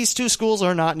no, these two schools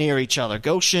are not near each other.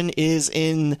 Goshen is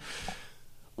in,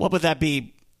 what would that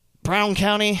be? Brown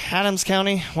County, Adams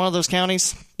County, one of those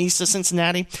counties east of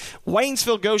Cincinnati.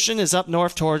 Waynesville Goshen is up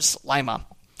north towards Lima.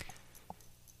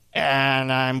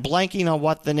 And I'm blanking on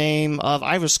what the name of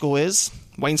either school is.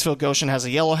 Waynesville Goshen has a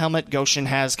yellow helmet. Goshen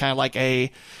has kind of like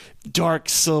a dark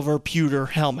silver pewter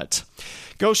helmet.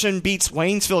 Goshen beats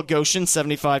Waynesville Goshen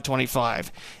 75-25.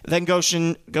 Then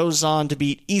Goshen goes on to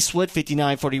beat Eastwood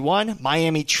 59-41.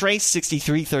 Miami Trace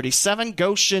 63-37.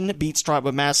 Goshen beats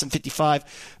Trotwood Madison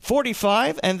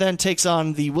 55-45 and then takes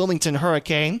on the Wilmington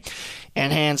Hurricane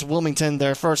and hands Wilmington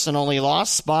their first and only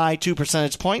loss by 2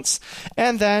 percentage points.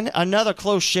 And then another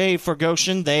close shave for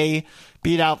Goshen. They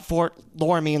beat out Fort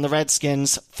Loramie and the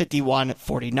Redskins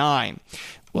 51-49.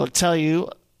 We'll tell you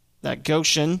that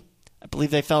Goshen, I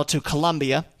believe they fell to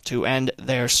Columbia to end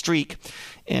their streak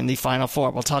in the Final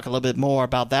Four. We'll talk a little bit more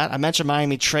about that. I mentioned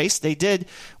Miami Trace. They did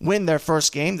win their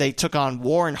first game. They took on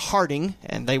Warren Harding,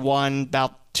 and they won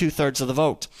about 2/3 of the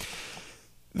vote.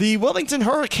 The Wilmington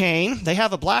Hurricane, they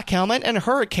have a black helmet and a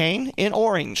hurricane in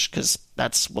orange, because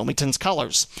that's Wilmington's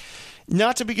colors.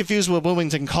 Not to be confused with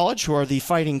Wilmington College, who are the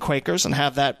Fighting Quakers and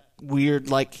have that weird,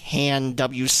 hand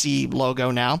WC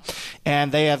logo now.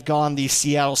 And they have gone the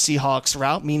Seattle Seahawks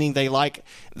route, meaning they like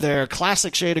their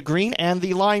classic shade of green and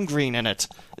the lime green in it.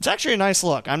 It's actually a nice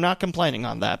look. I'm not complaining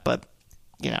on that, but,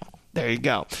 there you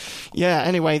go. Yeah,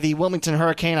 anyway, the Wilmington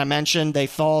Hurricane, I mentioned, they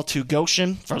fall to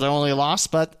Goshen for their only loss,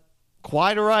 but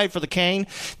quite a ride for the Cane.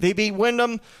 They beat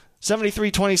Wyndham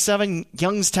 73-27,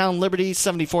 Youngstown Liberty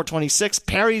 74-26,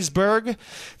 Perrysburg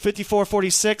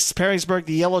 54-46, Perrysburg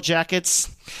the Yellow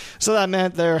Jackets. So that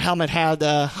meant their helmet had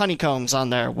honeycombs on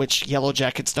there, which Yellow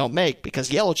Jackets don't make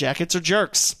because Yellow Jackets are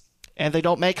jerks. And they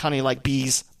don't make honey like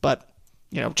bees, but,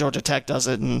 Georgia Tech does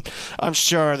it, and I'm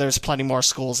sure there's plenty more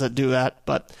schools that do that,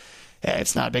 but hey,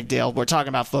 it's not a big deal. We're talking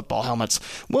about football helmets.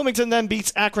 Wilmington then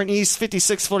beats Akron East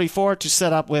 56-44 to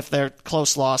set up with their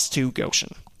close loss to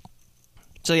Goshen.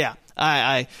 So yeah,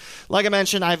 I like I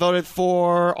mentioned, I voted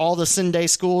for all the Sin-Day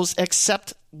schools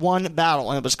except one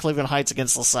battle, and it was Cleveland Heights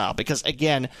against LaSalle, because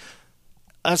again,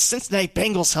 a Cincinnati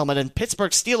Bengals helmet in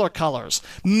Pittsburgh Steelers colors.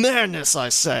 Madness, I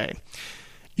say.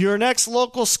 Your next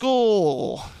local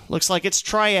school looks like it's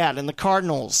Triad and the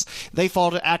Cardinals. They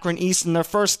fall to Akron East in their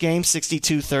first game,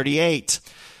 62-38.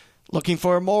 Looking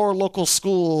for more local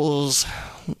schools,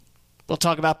 we'll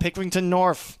talk about Pickerington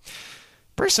North.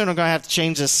 Pretty soon I'm going to have to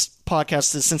change this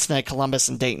podcast to Cincinnati, Columbus,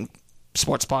 and Dayton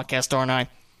Sports Podcast, aren't I?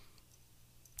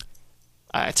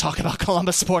 I talk about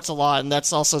Columbus sports a lot, and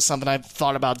that's also something I've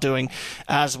thought about doing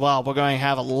as well. We're going to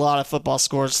have a lot of football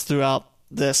scores throughout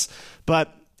this,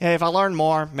 but hey, if I learn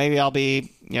more, maybe I'll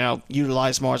be,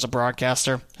 utilized more as a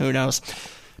broadcaster. Who knows?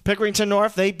 Pickerington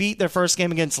North, they beat their first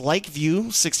game against Lakeview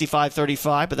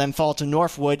 65-35, but then fall to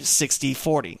Northwood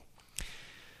 60-40.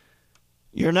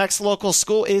 Your next local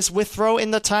school is Withrow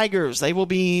in the Tigers. They will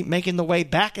be making the way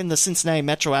back in the Cincinnati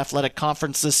Metro Athletic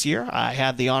Conference this year. I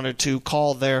had the honor to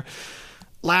call their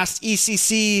last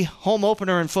ECC home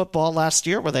opener in football last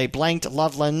year, where they blanked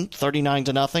Loveland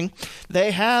 39-0. They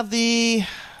have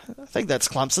I think that's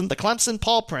Clemson, the Clemson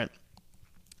paw print,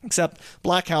 except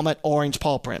black helmet, orange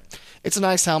paw print. It's a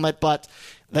nice helmet, but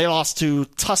they lost to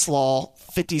Tuslaw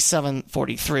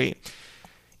 57-43.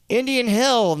 Indian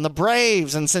Hill and the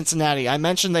Braves in Cincinnati. I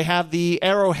mentioned they have the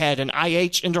Arrowhead and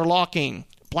IH interlocking.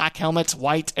 Black helmets,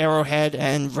 white arrowhead,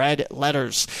 and red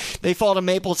letters. They fall to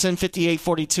Mapleton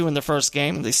 58-42 in the first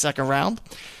game in the second round.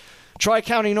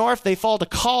 Tri-County North, they fall to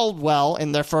Caldwell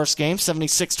in their first game,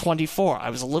 76-24.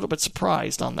 I was a little bit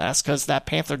surprised on that because that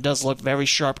Panther does look very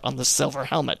sharp on the silver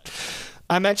helmet.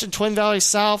 I mentioned Twin Valley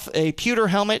South, a pewter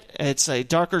helmet. It's a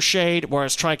darker shade,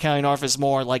 whereas Tri-County North is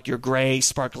more like your gray,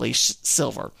 sparkly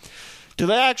silver. Do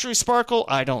they actually sparkle?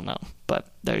 I don't know, but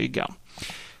there you go.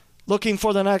 Looking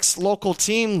for the next local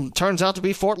team turns out to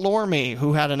be Fort Loramie,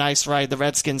 who had a nice ride the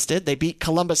Redskins did. They beat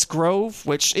Columbus Grove,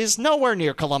 which is nowhere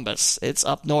near Columbus. It's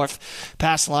up north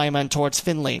past Lyman towards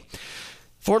Findlay.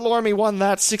 Fort Loramie won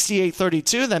that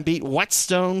 68-32, then beat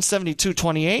Whetstone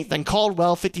 72-28, then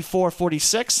Caldwell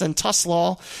 54-46, then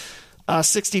Tuslaw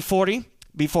 60-40,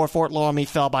 before Fort Loramie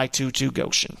fell by 2 to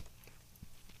Goshen.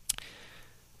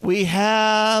 We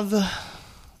have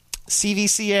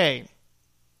CVCA.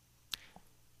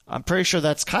 I'm pretty sure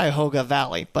that's Cuyahoga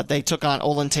Valley, but they took on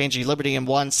Olentangy Liberty and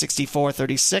won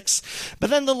 64-36. But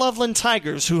then the Loveland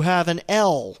Tigers, who have an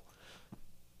L,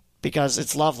 because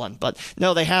it's Loveland. But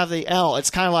no, they have the L. It's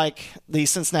kind of like the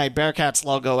Cincinnati Bearcats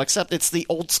logo, except it's the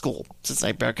old school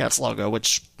Cincinnati Bearcats logo,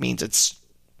 which means it's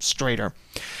straighter.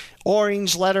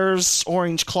 Orange letters,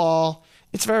 orange claw.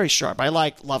 It's very sharp. I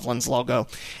like Loveland's logo,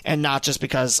 and not just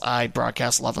because I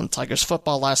broadcast Loveland Tigers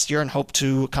football last year and hope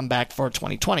to come back for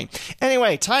 2020.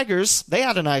 Anyway, Tigers, they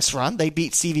had a nice run. They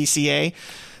beat CVCA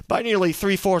by nearly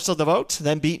 3/4 of the vote,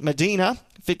 then beat Medina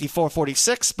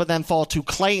 54-46, but then fall to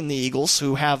Clayton, the Eagles,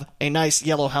 who have a nice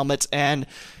yellow helmet and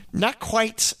not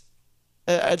quite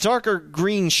a darker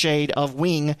green shade of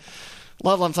wing.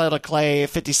 Loveland fell to Clay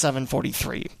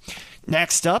 57-43.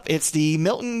 Next up, it's the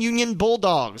Milton Union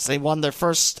Bulldogs. They won their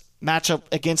first matchup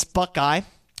against Buckeye,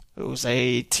 who's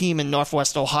a team in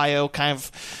Northwest Ohio, kind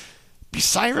of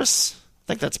Bucyrus. I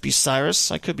think that's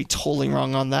Bucyrus. I could be totally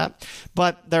wrong on that.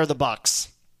 But they're the Bucks,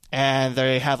 and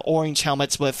they have orange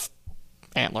helmets with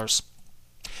antlers.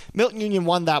 Milton Union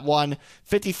won that one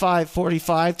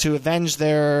 55-45 to avenge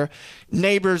their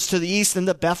neighbors to the east in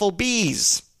the Bethel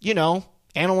Bees. You know,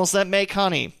 animals that make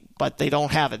honey, but they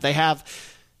don't have it. They have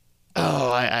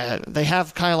They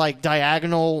have kind of like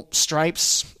diagonal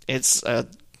stripes. It's a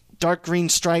dark green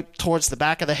stripe towards the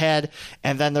back of the head,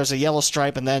 and then there's a yellow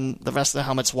stripe, and then the rest of the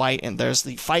helmet's white, and there's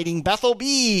the Fighting Bethel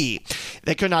Bee.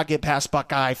 They could not get past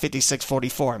Buckeye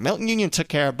 56-44. Milton Union took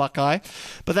care of Buckeye,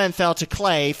 but then fell to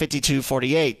Clay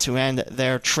 52-48 to end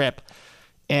their trip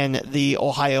in the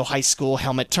Ohio High School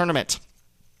Helmet Tournament.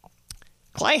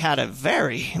 Clay had a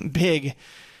very big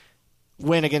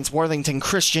win against Worthington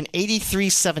Christian,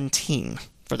 83-17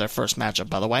 for their first matchup,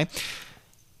 by the way.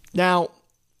 Now,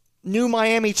 New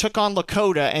Miami took on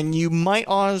Lakota, and you might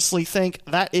honestly think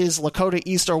that is Lakota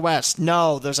East or West.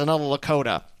 No, there's another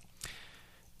Lakota.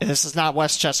 This is not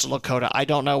Westchester Lakota. I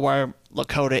don't know where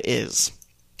Lakota is.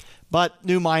 But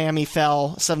New Miami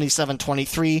fell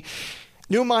 77-23.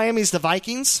 New Miami's the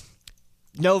Vikings.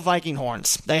 No Viking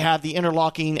horns. They have the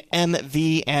interlocking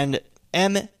MV and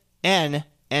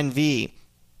MNNV.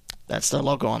 That's their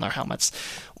logo on their helmets.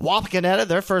 Wapakoneta,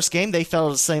 their first game, they fell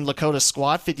to the same Lakota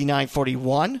squad,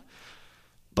 59-41.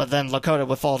 But then Lakota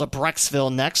would fall to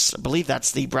Brecksville next. I believe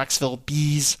that's the Brecksville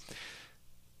Bees.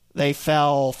 They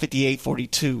fell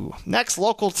 58-42. Next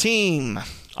local team,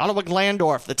 Ottawa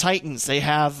Glandorf, the Titans. They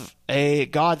have a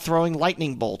god throwing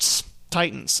lightning bolts.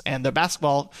 Titans. And their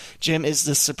basketball gym is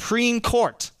the Supreme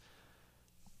Court.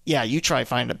 Yeah, you try to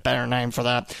find a better name for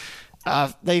that.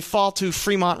 They fall to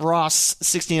Fremont Ross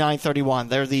 69-31.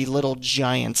 They're the Little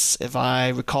Giants, if I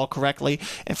recall correctly.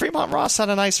 And Fremont Ross had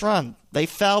a nice run. They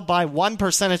fell by 1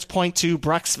 percentage point to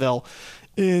Brecksville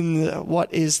in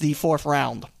what is the fourth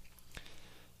round.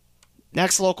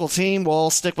 Next local team, we'll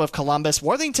stick with Columbus.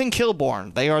 Worthington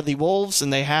Kilbourne. They are the Wolves,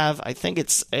 and they have, I think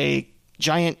it's a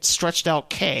giant stretched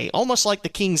out K, almost like the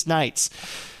King's Knights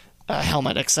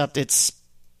helmet, except it's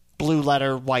blue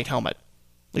letter, white helmet.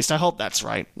 At least I hope that's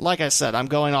right. Like I said, I'm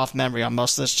going off memory on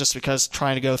most of this just because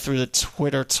trying to go through the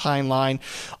Twitter timeline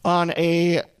on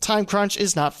a time crunch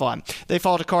is not fun. They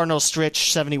fall to Cardinal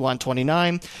Stritch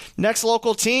 71-29. Next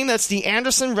local team, that's the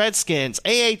Anderson Redskins.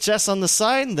 AHS on the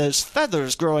side, and there's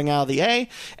feathers growing out of the A,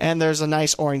 and there's a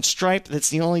nice orange stripe. That's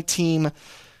the only team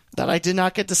that I did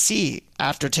not get to see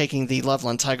after taking the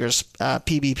Loveland Tigers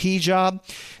PBP job.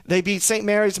 They beat St.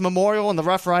 Mary's Memorial and the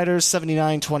Rough Riders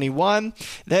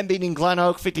 79-21, then beating Glen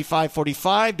Oak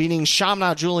 55-45, beating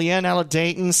Chaminade Julienne out of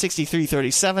Dayton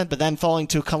 63-37, but then falling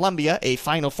to Columbia, a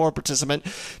Final Four participant,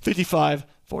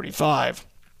 55-45.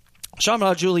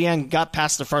 Chaminade Julienne got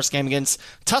past the first game against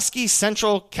Tuskegee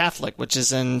Central Catholic, which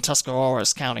is in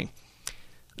Tuscarawas County.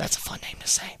 That's a fun name to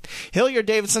say.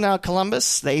 Hilliard-Davidson out of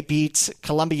Columbus. They beat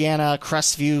Columbiana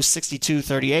Crestview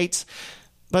 62-38,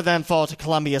 but then fall to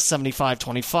Columbia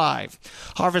 75-25.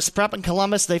 Harvest Prep in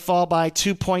Columbus, they fall by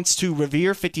 2 points to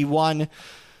Revere 51-49,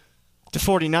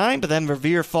 but then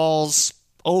Revere falls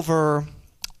over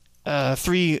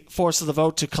 3/4 of the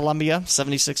vote to Columbia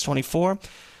 76-24.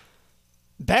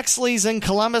 Bexley's in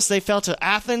Columbus. They fell to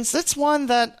Athens. That's one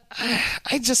that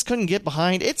I just couldn't get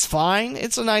behind. It's fine.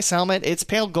 It's a nice helmet. It's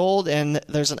pale gold, and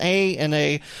there's an A and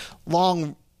a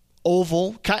long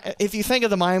oval. If you think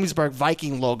of the Miamisburg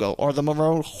Viking logo or the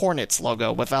Monroe Hornets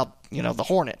logo without, the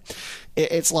hornet,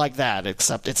 it's like that,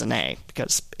 except it's an A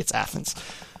because it's Athens.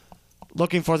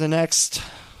 Looking for the next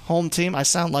home team. I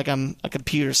sound like I'm a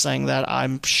computer saying that,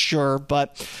 I'm sure,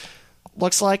 but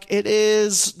looks like it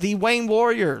is the Wayne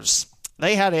Warriors.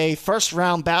 They had a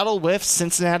first-round battle with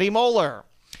Cincinnati Moeller,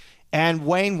 and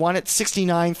Wayne won it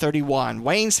 69-31.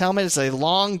 Wayne's helmet is a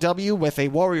long W with a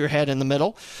warrior head in the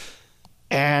middle,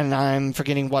 and I'm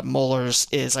forgetting what Moeller's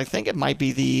is. I think it might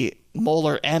be the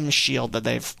Moeller M shield that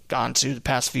they've gone to the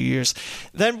past few years.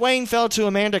 Then Wayne fell to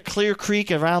Amanda Clear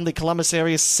Creek around the Columbus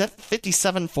area,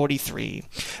 57-43.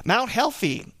 Mount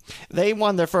Healthy, they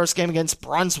won their first game against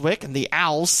Brunswick and the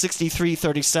Owls,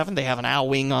 63-37. They have an owl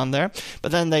wing on there.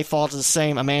 But then they fall to the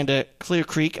same Amanda Clear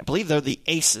Creek. I believe they're the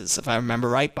Aces, if I remember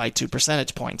right, by 2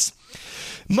 percentage points.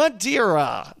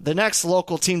 Madeira, the next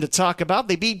local team to talk about,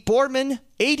 they beat Boardman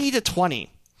 80-20.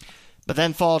 But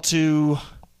then fall to...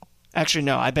 Actually,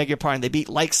 no, I beg your pardon. They beat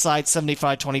Lakeside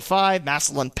 75-25,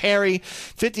 Massillon Perry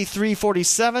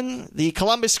 53-47. The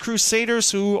Columbus Crusaders,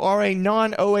 who are a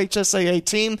non-OHSAA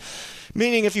team,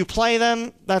 meaning if you play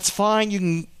them, that's fine. You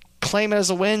can claim it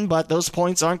as a win, but those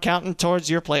points aren't counting towards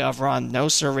your playoff run. No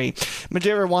siree.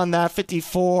 Madeira won that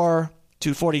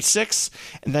 54-46,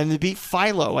 and then they beat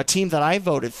Philo, a team that I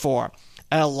voted for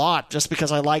a lot just because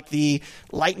I like the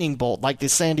lightning bolt, like the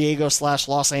San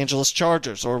Diego/Los Angeles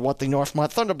Chargers, or what the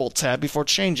Northmont Thunderbolts had before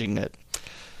changing it.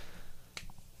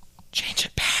 Change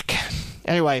it back.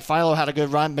 Anyway, Philo had a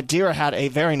good run. Madeira had a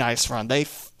very nice run. They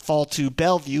fall to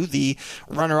Bellevue, the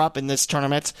runner-up in this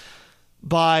tournament,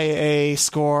 by a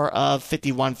score of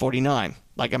 51-49.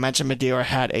 Like I mentioned, Madeira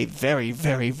had a very,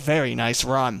 very, very nice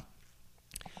run.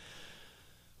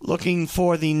 Looking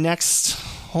for the next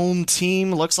home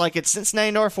team, looks like it's Cincinnati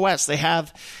Northwest. They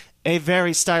have a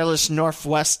very stylish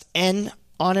Northwest N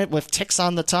on it with ticks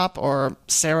on the top, or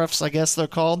serifs, I guess they're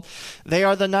called. They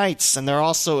are the Knights, and they're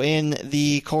also in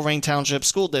the Coleraine Township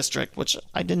School District, which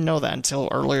I didn't know that until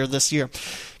earlier this year.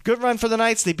 Good run for the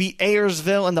Knights. They beat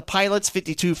Ayersville and the Pilots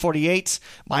 52-48.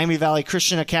 Miami Valley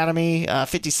Christian Academy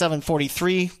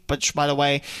 57-43, which, by the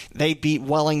way, they beat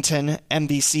Wellington.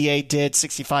 MVCA did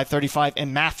 65-35,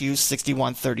 and Matthews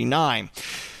 61-39.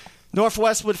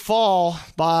 Northwest would fall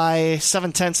by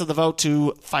 7/10 of the vote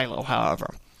to Philo,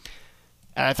 however.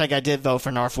 And I think I did vote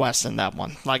for Northwest in that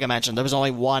one. Like I mentioned, there was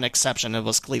only one exception. It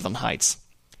was Cleveland Heights.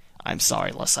 I'm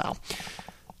sorry, LaSalle.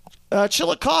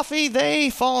 Chillicothe, they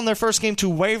fall in their first game to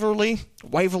Waverly.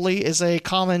 Waverly is a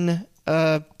common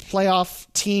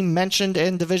playoff team mentioned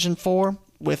in Division 4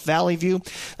 with Valley View.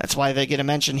 That's why they get a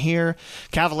mention here.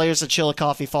 Cavaliers of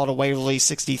Chillicothe fall to Waverly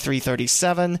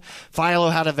 63-37. Philo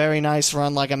had a very nice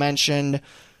run, like I mentioned.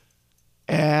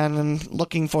 And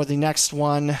looking for the next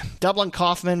one, Dublin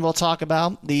Kaufman we'll talk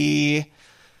about. The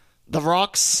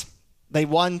Rocks, they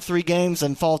won 3 games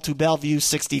and fall to Bellevue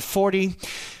 60-40.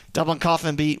 Dublin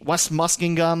Kaufman beat West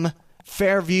Muskingum,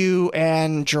 Fairview,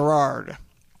 and Girard.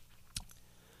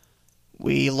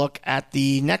 We look at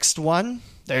the next one.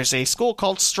 There's a school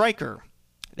called Stryker.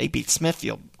 They beat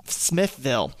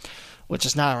Smithville, which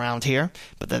is not around here,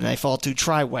 but then they fall to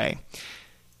Triway.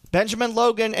 Benjamin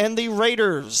Logan and the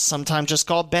Raiders, sometimes just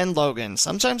called Ben Logan,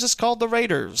 sometimes it's called the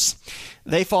Raiders.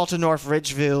 They fall to North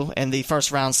Ridgeville in the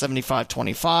first round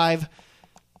 75-25.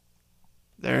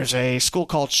 There's a school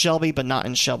called Shelby, but not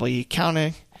in Shelby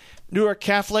County. Newark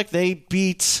Catholic, they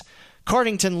beat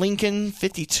Cardington Lincoln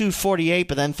 52-48,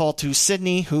 but then fall to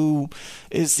Sydney, who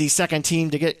is the second team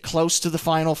to get close to the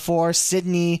Final Four.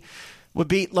 Sydney would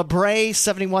beat LeBray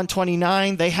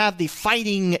 71-29. They have the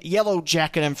Fighting Yellow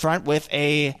Jacket in front with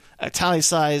a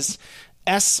italicized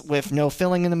S with no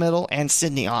filling in the middle, and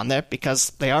Sydney on there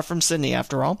because they are from Sydney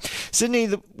after all.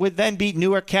 Sydney would then beat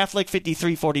Newark Catholic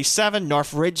 53-47,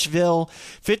 North Ridgeville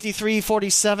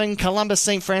 53-47. Columbus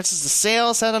St. Francis de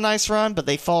Sales had a nice run, but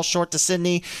they fall short to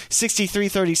Sydney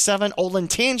 63-37.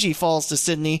 Olentangy falls to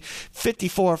Sydney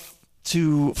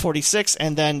 54-46,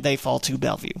 and then they fall to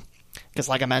Bellevue. Because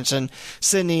like I mentioned,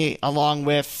 Sydney along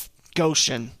with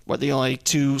Goshen were the only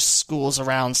 2 schools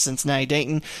around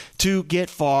Cincinnati-Dayton to get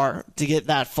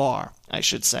that far, I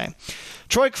should say.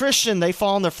 Troy Christian, they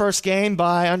fall in their first game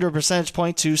by under a percentage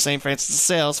point to St. Francis de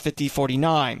Sales,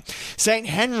 50-49. St.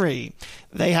 Henry,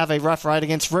 they have a rough ride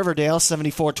against Riverdale,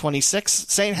 74-26.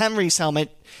 St. Henry's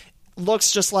helmet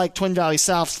looks just like Twin Valley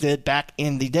South's did back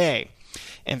in the day.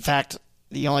 In fact,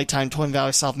 the only time Twin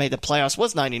Valley South made the playoffs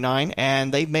was 99,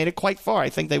 and they've made it quite far. I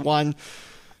think they won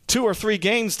 2 or 3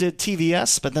 games, did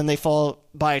TVS, but then they fall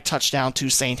by a touchdown to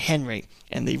St. Henry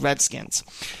and the Redskins.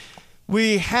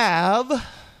 We have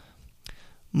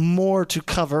more to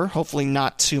cover, hopefully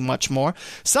not too much more.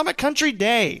 Summit Country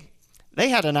Day. They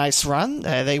had a nice run.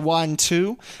 They won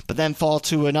 2, but then fall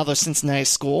to another Cincinnati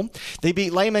school. They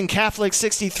beat Lehman Catholic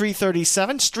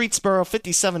 63-37, Streetsboro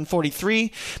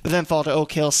 57-43, but then fall to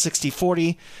Oak Hills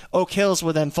 60-40. Oak Hills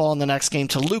would then fall in the next game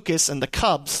to Lucas and the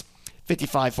Cubs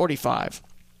 55-45.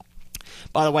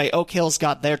 By the way, Oak Hills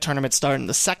got their tournament started in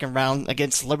the second round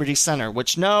against Liberty Center,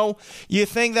 which, no, you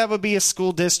think that would be a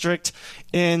school district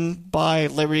in by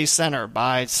Liberty Center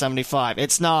by 75.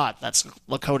 It's not. That's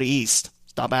Lakota East.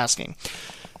 Stop asking.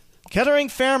 Kettering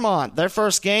Fairmont, their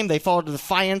first game, they fall to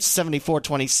Defiance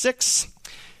 74-26.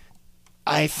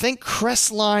 I think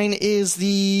Crestline is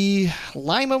the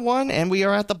Lima one, and we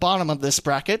are at the bottom of this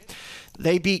bracket.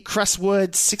 They beat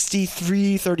Crestwood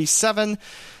 63-37.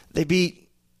 They beat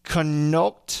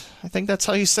Connaught, I think that's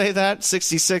how you say that,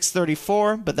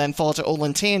 66-34, but then fall to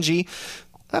Olentangy.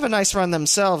 Have a nice run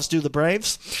themselves, do the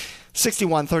Braves.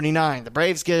 61-39. The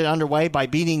Braves get it underway by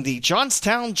beating the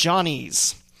Johnstown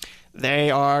Johnnies. They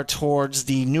are towards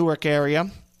the Newark area,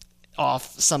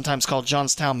 off sometimes called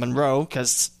Johnstown Monroe,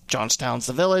 because Johnstown's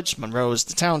the village, Monroe is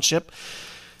the township.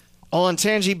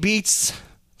 Olentangy beats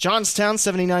Johnstown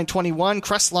 79-21,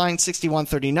 Crestline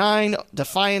 61-39,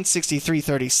 Defiance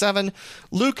 63-37,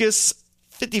 Lucas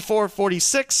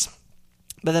 54-46,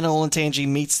 but then Olentangy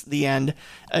meets the end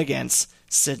against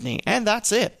Sydney. And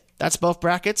that's it. That's both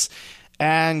brackets.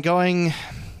 And going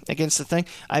against the thing,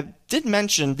 I didn't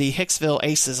mention the Hicksville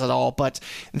Aces at all, but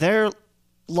their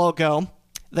logo,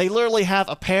 they literally have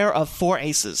a pair of 4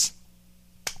 aces.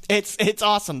 It's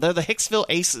awesome. They're the Hicksville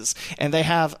Aces, and they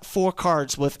have 4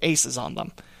 cards with aces on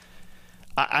them.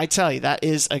 I tell you, that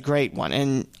is a great one.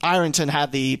 And Ironton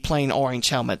had the plain orange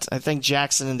helmet. I think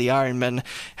Jackson and the Ironman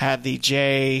had the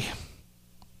J.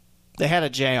 They had a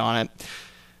J on it.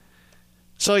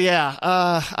 So yeah,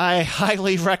 I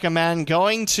highly recommend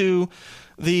going to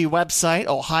the website,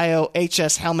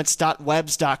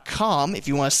 ohiohshelmets.webs.com, if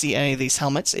you want to see any of these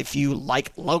helmets. If you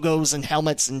like logos and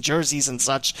helmets and jerseys and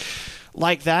such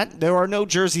like that. There are no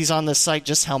jerseys on this site,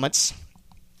 just helmets.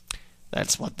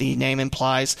 That's what the name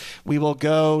implies. We will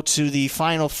go to the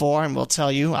Final Four, and we'll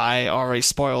tell you, I already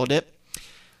spoiled it.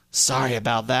 Sorry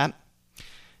about that.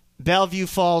 Bellevue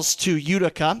falls to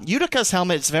Utica. Utica's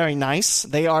helmet is very nice.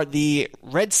 They are the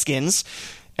Redskins,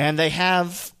 and they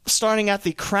have, starting at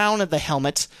the crown of the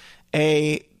helmet,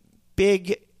 a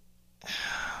big,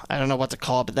 I don't know what to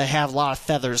call it, but they have a lot of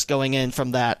feathers going in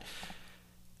from that.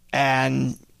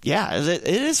 And yeah, it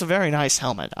is a very nice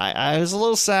helmet. I was a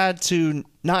little sad to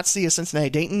not see a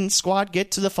Cincinnati-Dayton squad get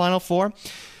to the Final Four,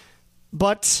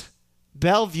 but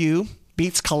Bellevue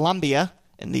beats Columbia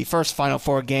in the first Final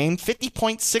Four game,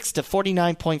 50.6 to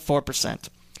 49.4%.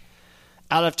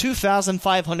 Out of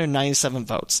 2,597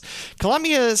 votes.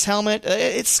 Columbia's helmet,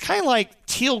 it's kind of like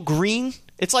teal green.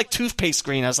 It's like toothpaste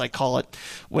green, as I call it,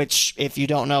 which if you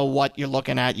don't know what you're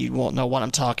looking at, you won't know what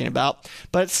I'm talking about.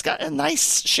 But it's got a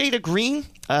nice shade of green,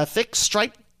 a thick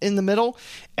stripe in the middle,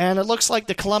 and it looks like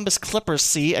the Columbus Clippers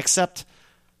C, except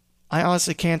I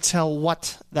honestly can't tell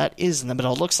what that is in the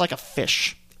middle. It looks like a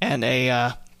fish. And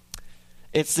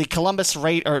it's the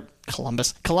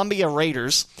Columbia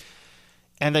Raiders,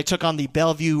 and they took on the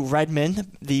Bellevue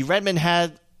Redmen. The Redmen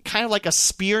had kind of like a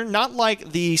spear, not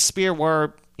like the spear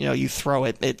where you throw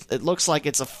it. It looks like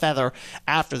it's a feather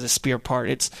after the spear part.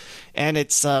 It's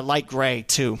light gray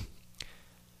too.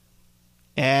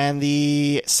 And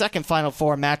the second Final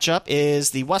Four matchup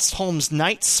is the West Holmes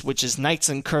Knights, which is Knights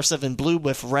in cursive and blue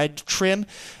with red trim,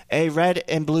 a red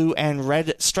and blue and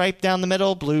red stripe down the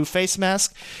middle, blue face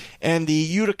mask, and the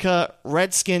Utica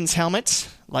Redskins helmet,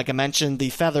 like I mentioned,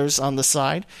 the feathers on the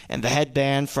side, and the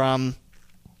headband from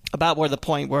about where the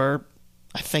point where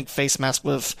I think face mask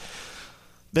would have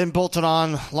been bolted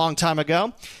on a long time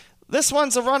ago. This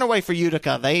one's a runaway for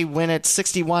Utica. They win at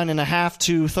 61.5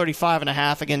 to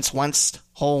 35.5 against West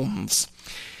Holmes.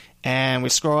 And we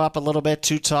scroll up a little bit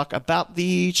to talk about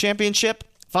the championship.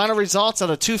 Final results out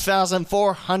of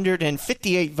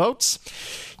 2,458 votes.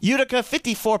 Utica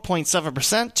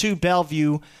 54.7% to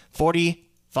Bellevue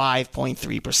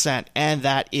 45.3%. And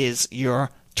that is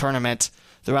your tournament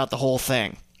throughout the whole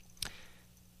thing.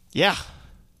 Yeah.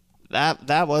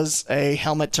 That was a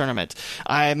helmet tournament.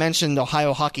 I mentioned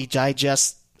Ohio Hockey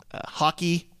Digest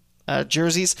hockey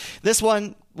jerseys. This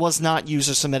one was not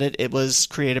user submitted. It was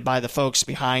created by the folks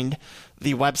behind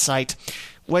the website,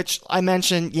 which I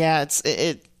mentioned. Yeah,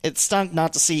 it stunk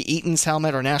not to see Eaton's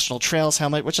helmet or National Trails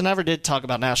helmet, which I never did talk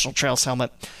about National Trails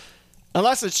helmet.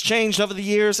 Unless it's changed over the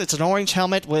years, it's an orange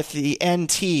helmet with the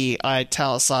NT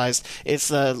italicized. It's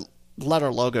the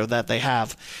letter logo that they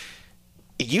have.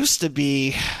 It used to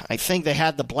be, I think they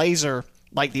had the blazer,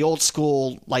 like the old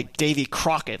school, like Davy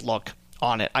Crockett look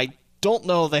on it. I don't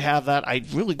know if they have that. I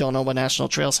really don't know what National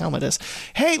Trails helmet is.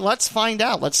 Hey, let's find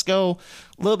out. Let's go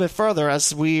a little bit further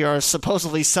as we are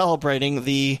supposedly celebrating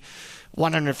the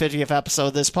 150th episode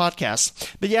of this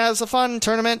podcast. But yeah, it was a fun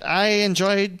tournament. I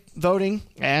enjoyed voting,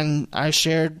 and I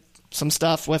shared some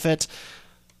stuff with it.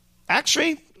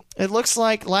 Actually, it looks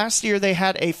like last year they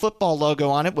had a football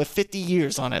logo on it with 50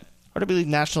 years on it. I don't believe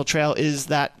National Trail is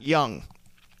that young.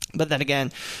 But then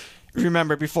again,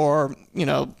 remember before,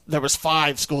 there was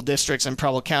 5 school districts in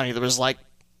Preble County. There was like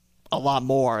a lot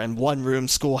more and one-room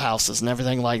schoolhouses and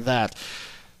everything like that.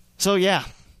 So yeah,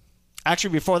 actually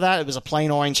before that, it was a plain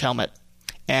orange helmet.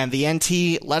 And the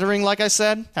NT lettering, like I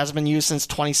said, has been used since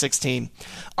 2016.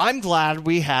 I'm glad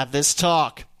we had this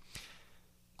talk.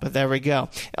 But there we go.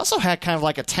 It also had kind of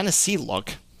like a Tennessee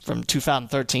look. From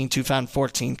 2013,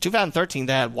 2014. 2013,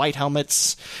 they had white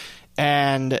helmets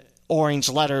and orange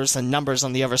letters and numbers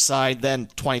on the other side. Then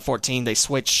 2014, they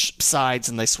switched sides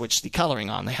and they switched the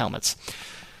coloring on the helmets.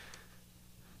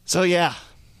 So yeah,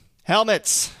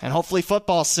 helmets and hopefully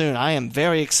football soon. I am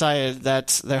very excited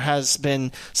that there has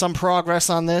been some progress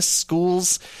on this.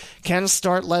 Schools can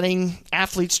start letting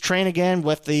athletes train again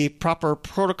with the proper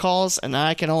protocols, and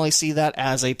I can only see that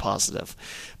as a positive.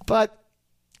 But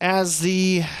as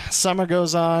the summer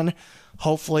goes on,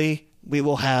 hopefully we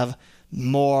will have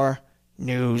more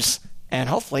news and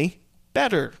hopefully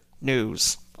better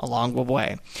news along the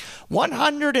way.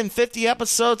 150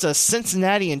 episodes of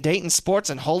Cincinnati and Dayton sports,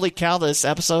 and holy cow, this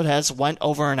episode has went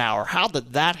over an hour. How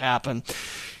did that happen?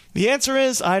 The answer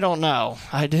is, I don't know.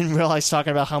 I didn't realize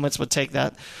talking about helmets would take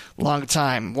that long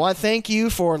time. Well, thank you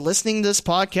for listening to this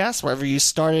podcast, wherever you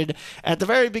started at the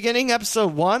very beginning,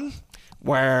 episode 1,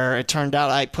 where it turned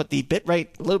out I put the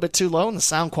bitrate a little bit too low and the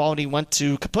sound quality went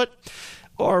to kaput,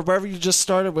 or wherever you just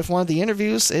started with one of the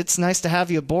interviews. It's nice to have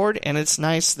you aboard, and it's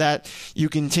nice that you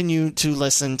continue to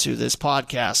listen to this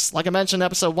podcast. Like I mentioned,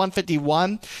 episode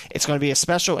 151, it's going to be a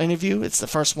special interview. It's the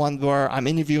first one where I'm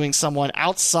interviewing someone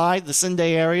outside the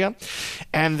Sunday area.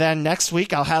 And then next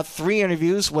week, I'll have 3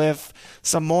 interviews with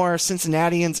some more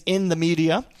Cincinnatians in the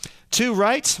media. 2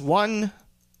 right. One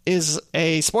is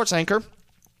a sports anchor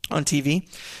on TV,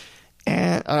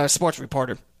 and a sports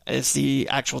reporter is the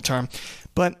actual term.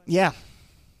 But yeah,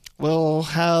 we'll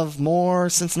have more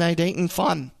Cincinnati-Dayton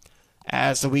fun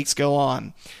as the weeks go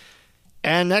on.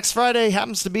 And next Friday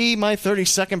happens to be my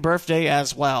 32nd birthday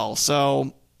as well.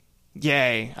 So,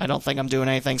 yay. I don't think I'm doing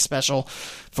anything special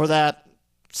for that.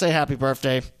 Say happy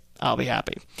birthday. I'll be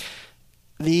happy.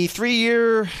 The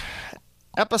 3-year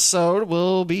episode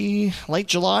will be late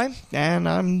July, and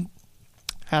I'm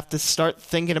have to start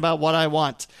thinking about what I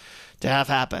want to have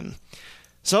happen.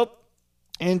 So,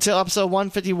 until episode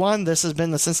 151, this has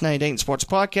been the Cincinnati-Dayton Sports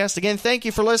Podcast. Again, thank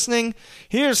you for listening.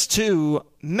 Here's to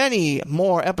many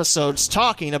more episodes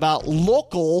talking about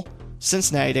local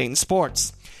Cincinnati-Dayton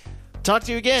sports. Talk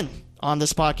to you again on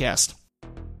this podcast.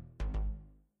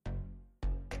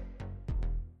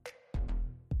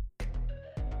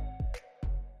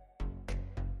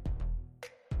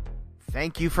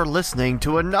 Thank you for listening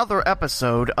to another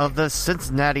episode of the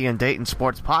Cincinnati and Dayton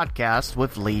Sports Podcast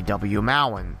with Lee W.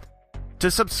 Mowen.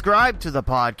 To subscribe to the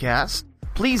podcast,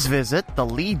 please visit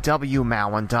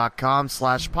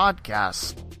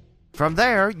theleewmowen.com/podcast. From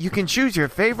there, you can choose your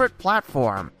favorite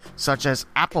platform, such as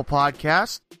Apple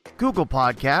Podcast, Google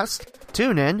Podcast,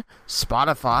 TuneIn,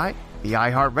 Spotify, the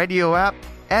iHeartRadio app,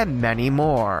 and many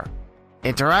more.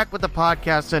 Interact with the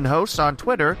podcast and host on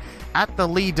Twitter at the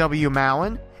Lee W.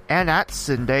 Mowen and at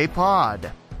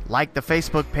CinDayPod. Like the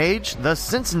Facebook page, the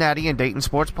Cincinnati and Dayton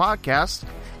Sports Podcast,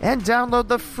 and download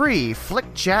the free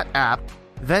Flick Chat app,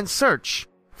 then search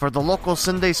for the local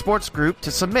Sunday Sports Group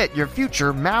to submit your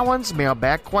future Mowen's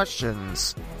Mailbag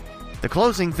questions. The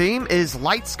closing theme is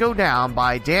Lights Go Down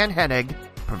by Dan Hennig,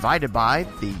 provided by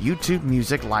the YouTube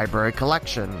Music Library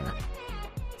Collection.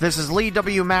 This is Lee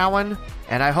W. Mowen,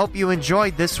 and I hope you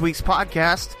enjoyed this week's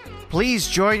podcast. Please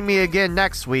join me again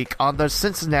next week on the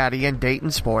Cincinnati and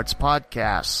Dayton Sports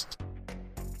Podcast.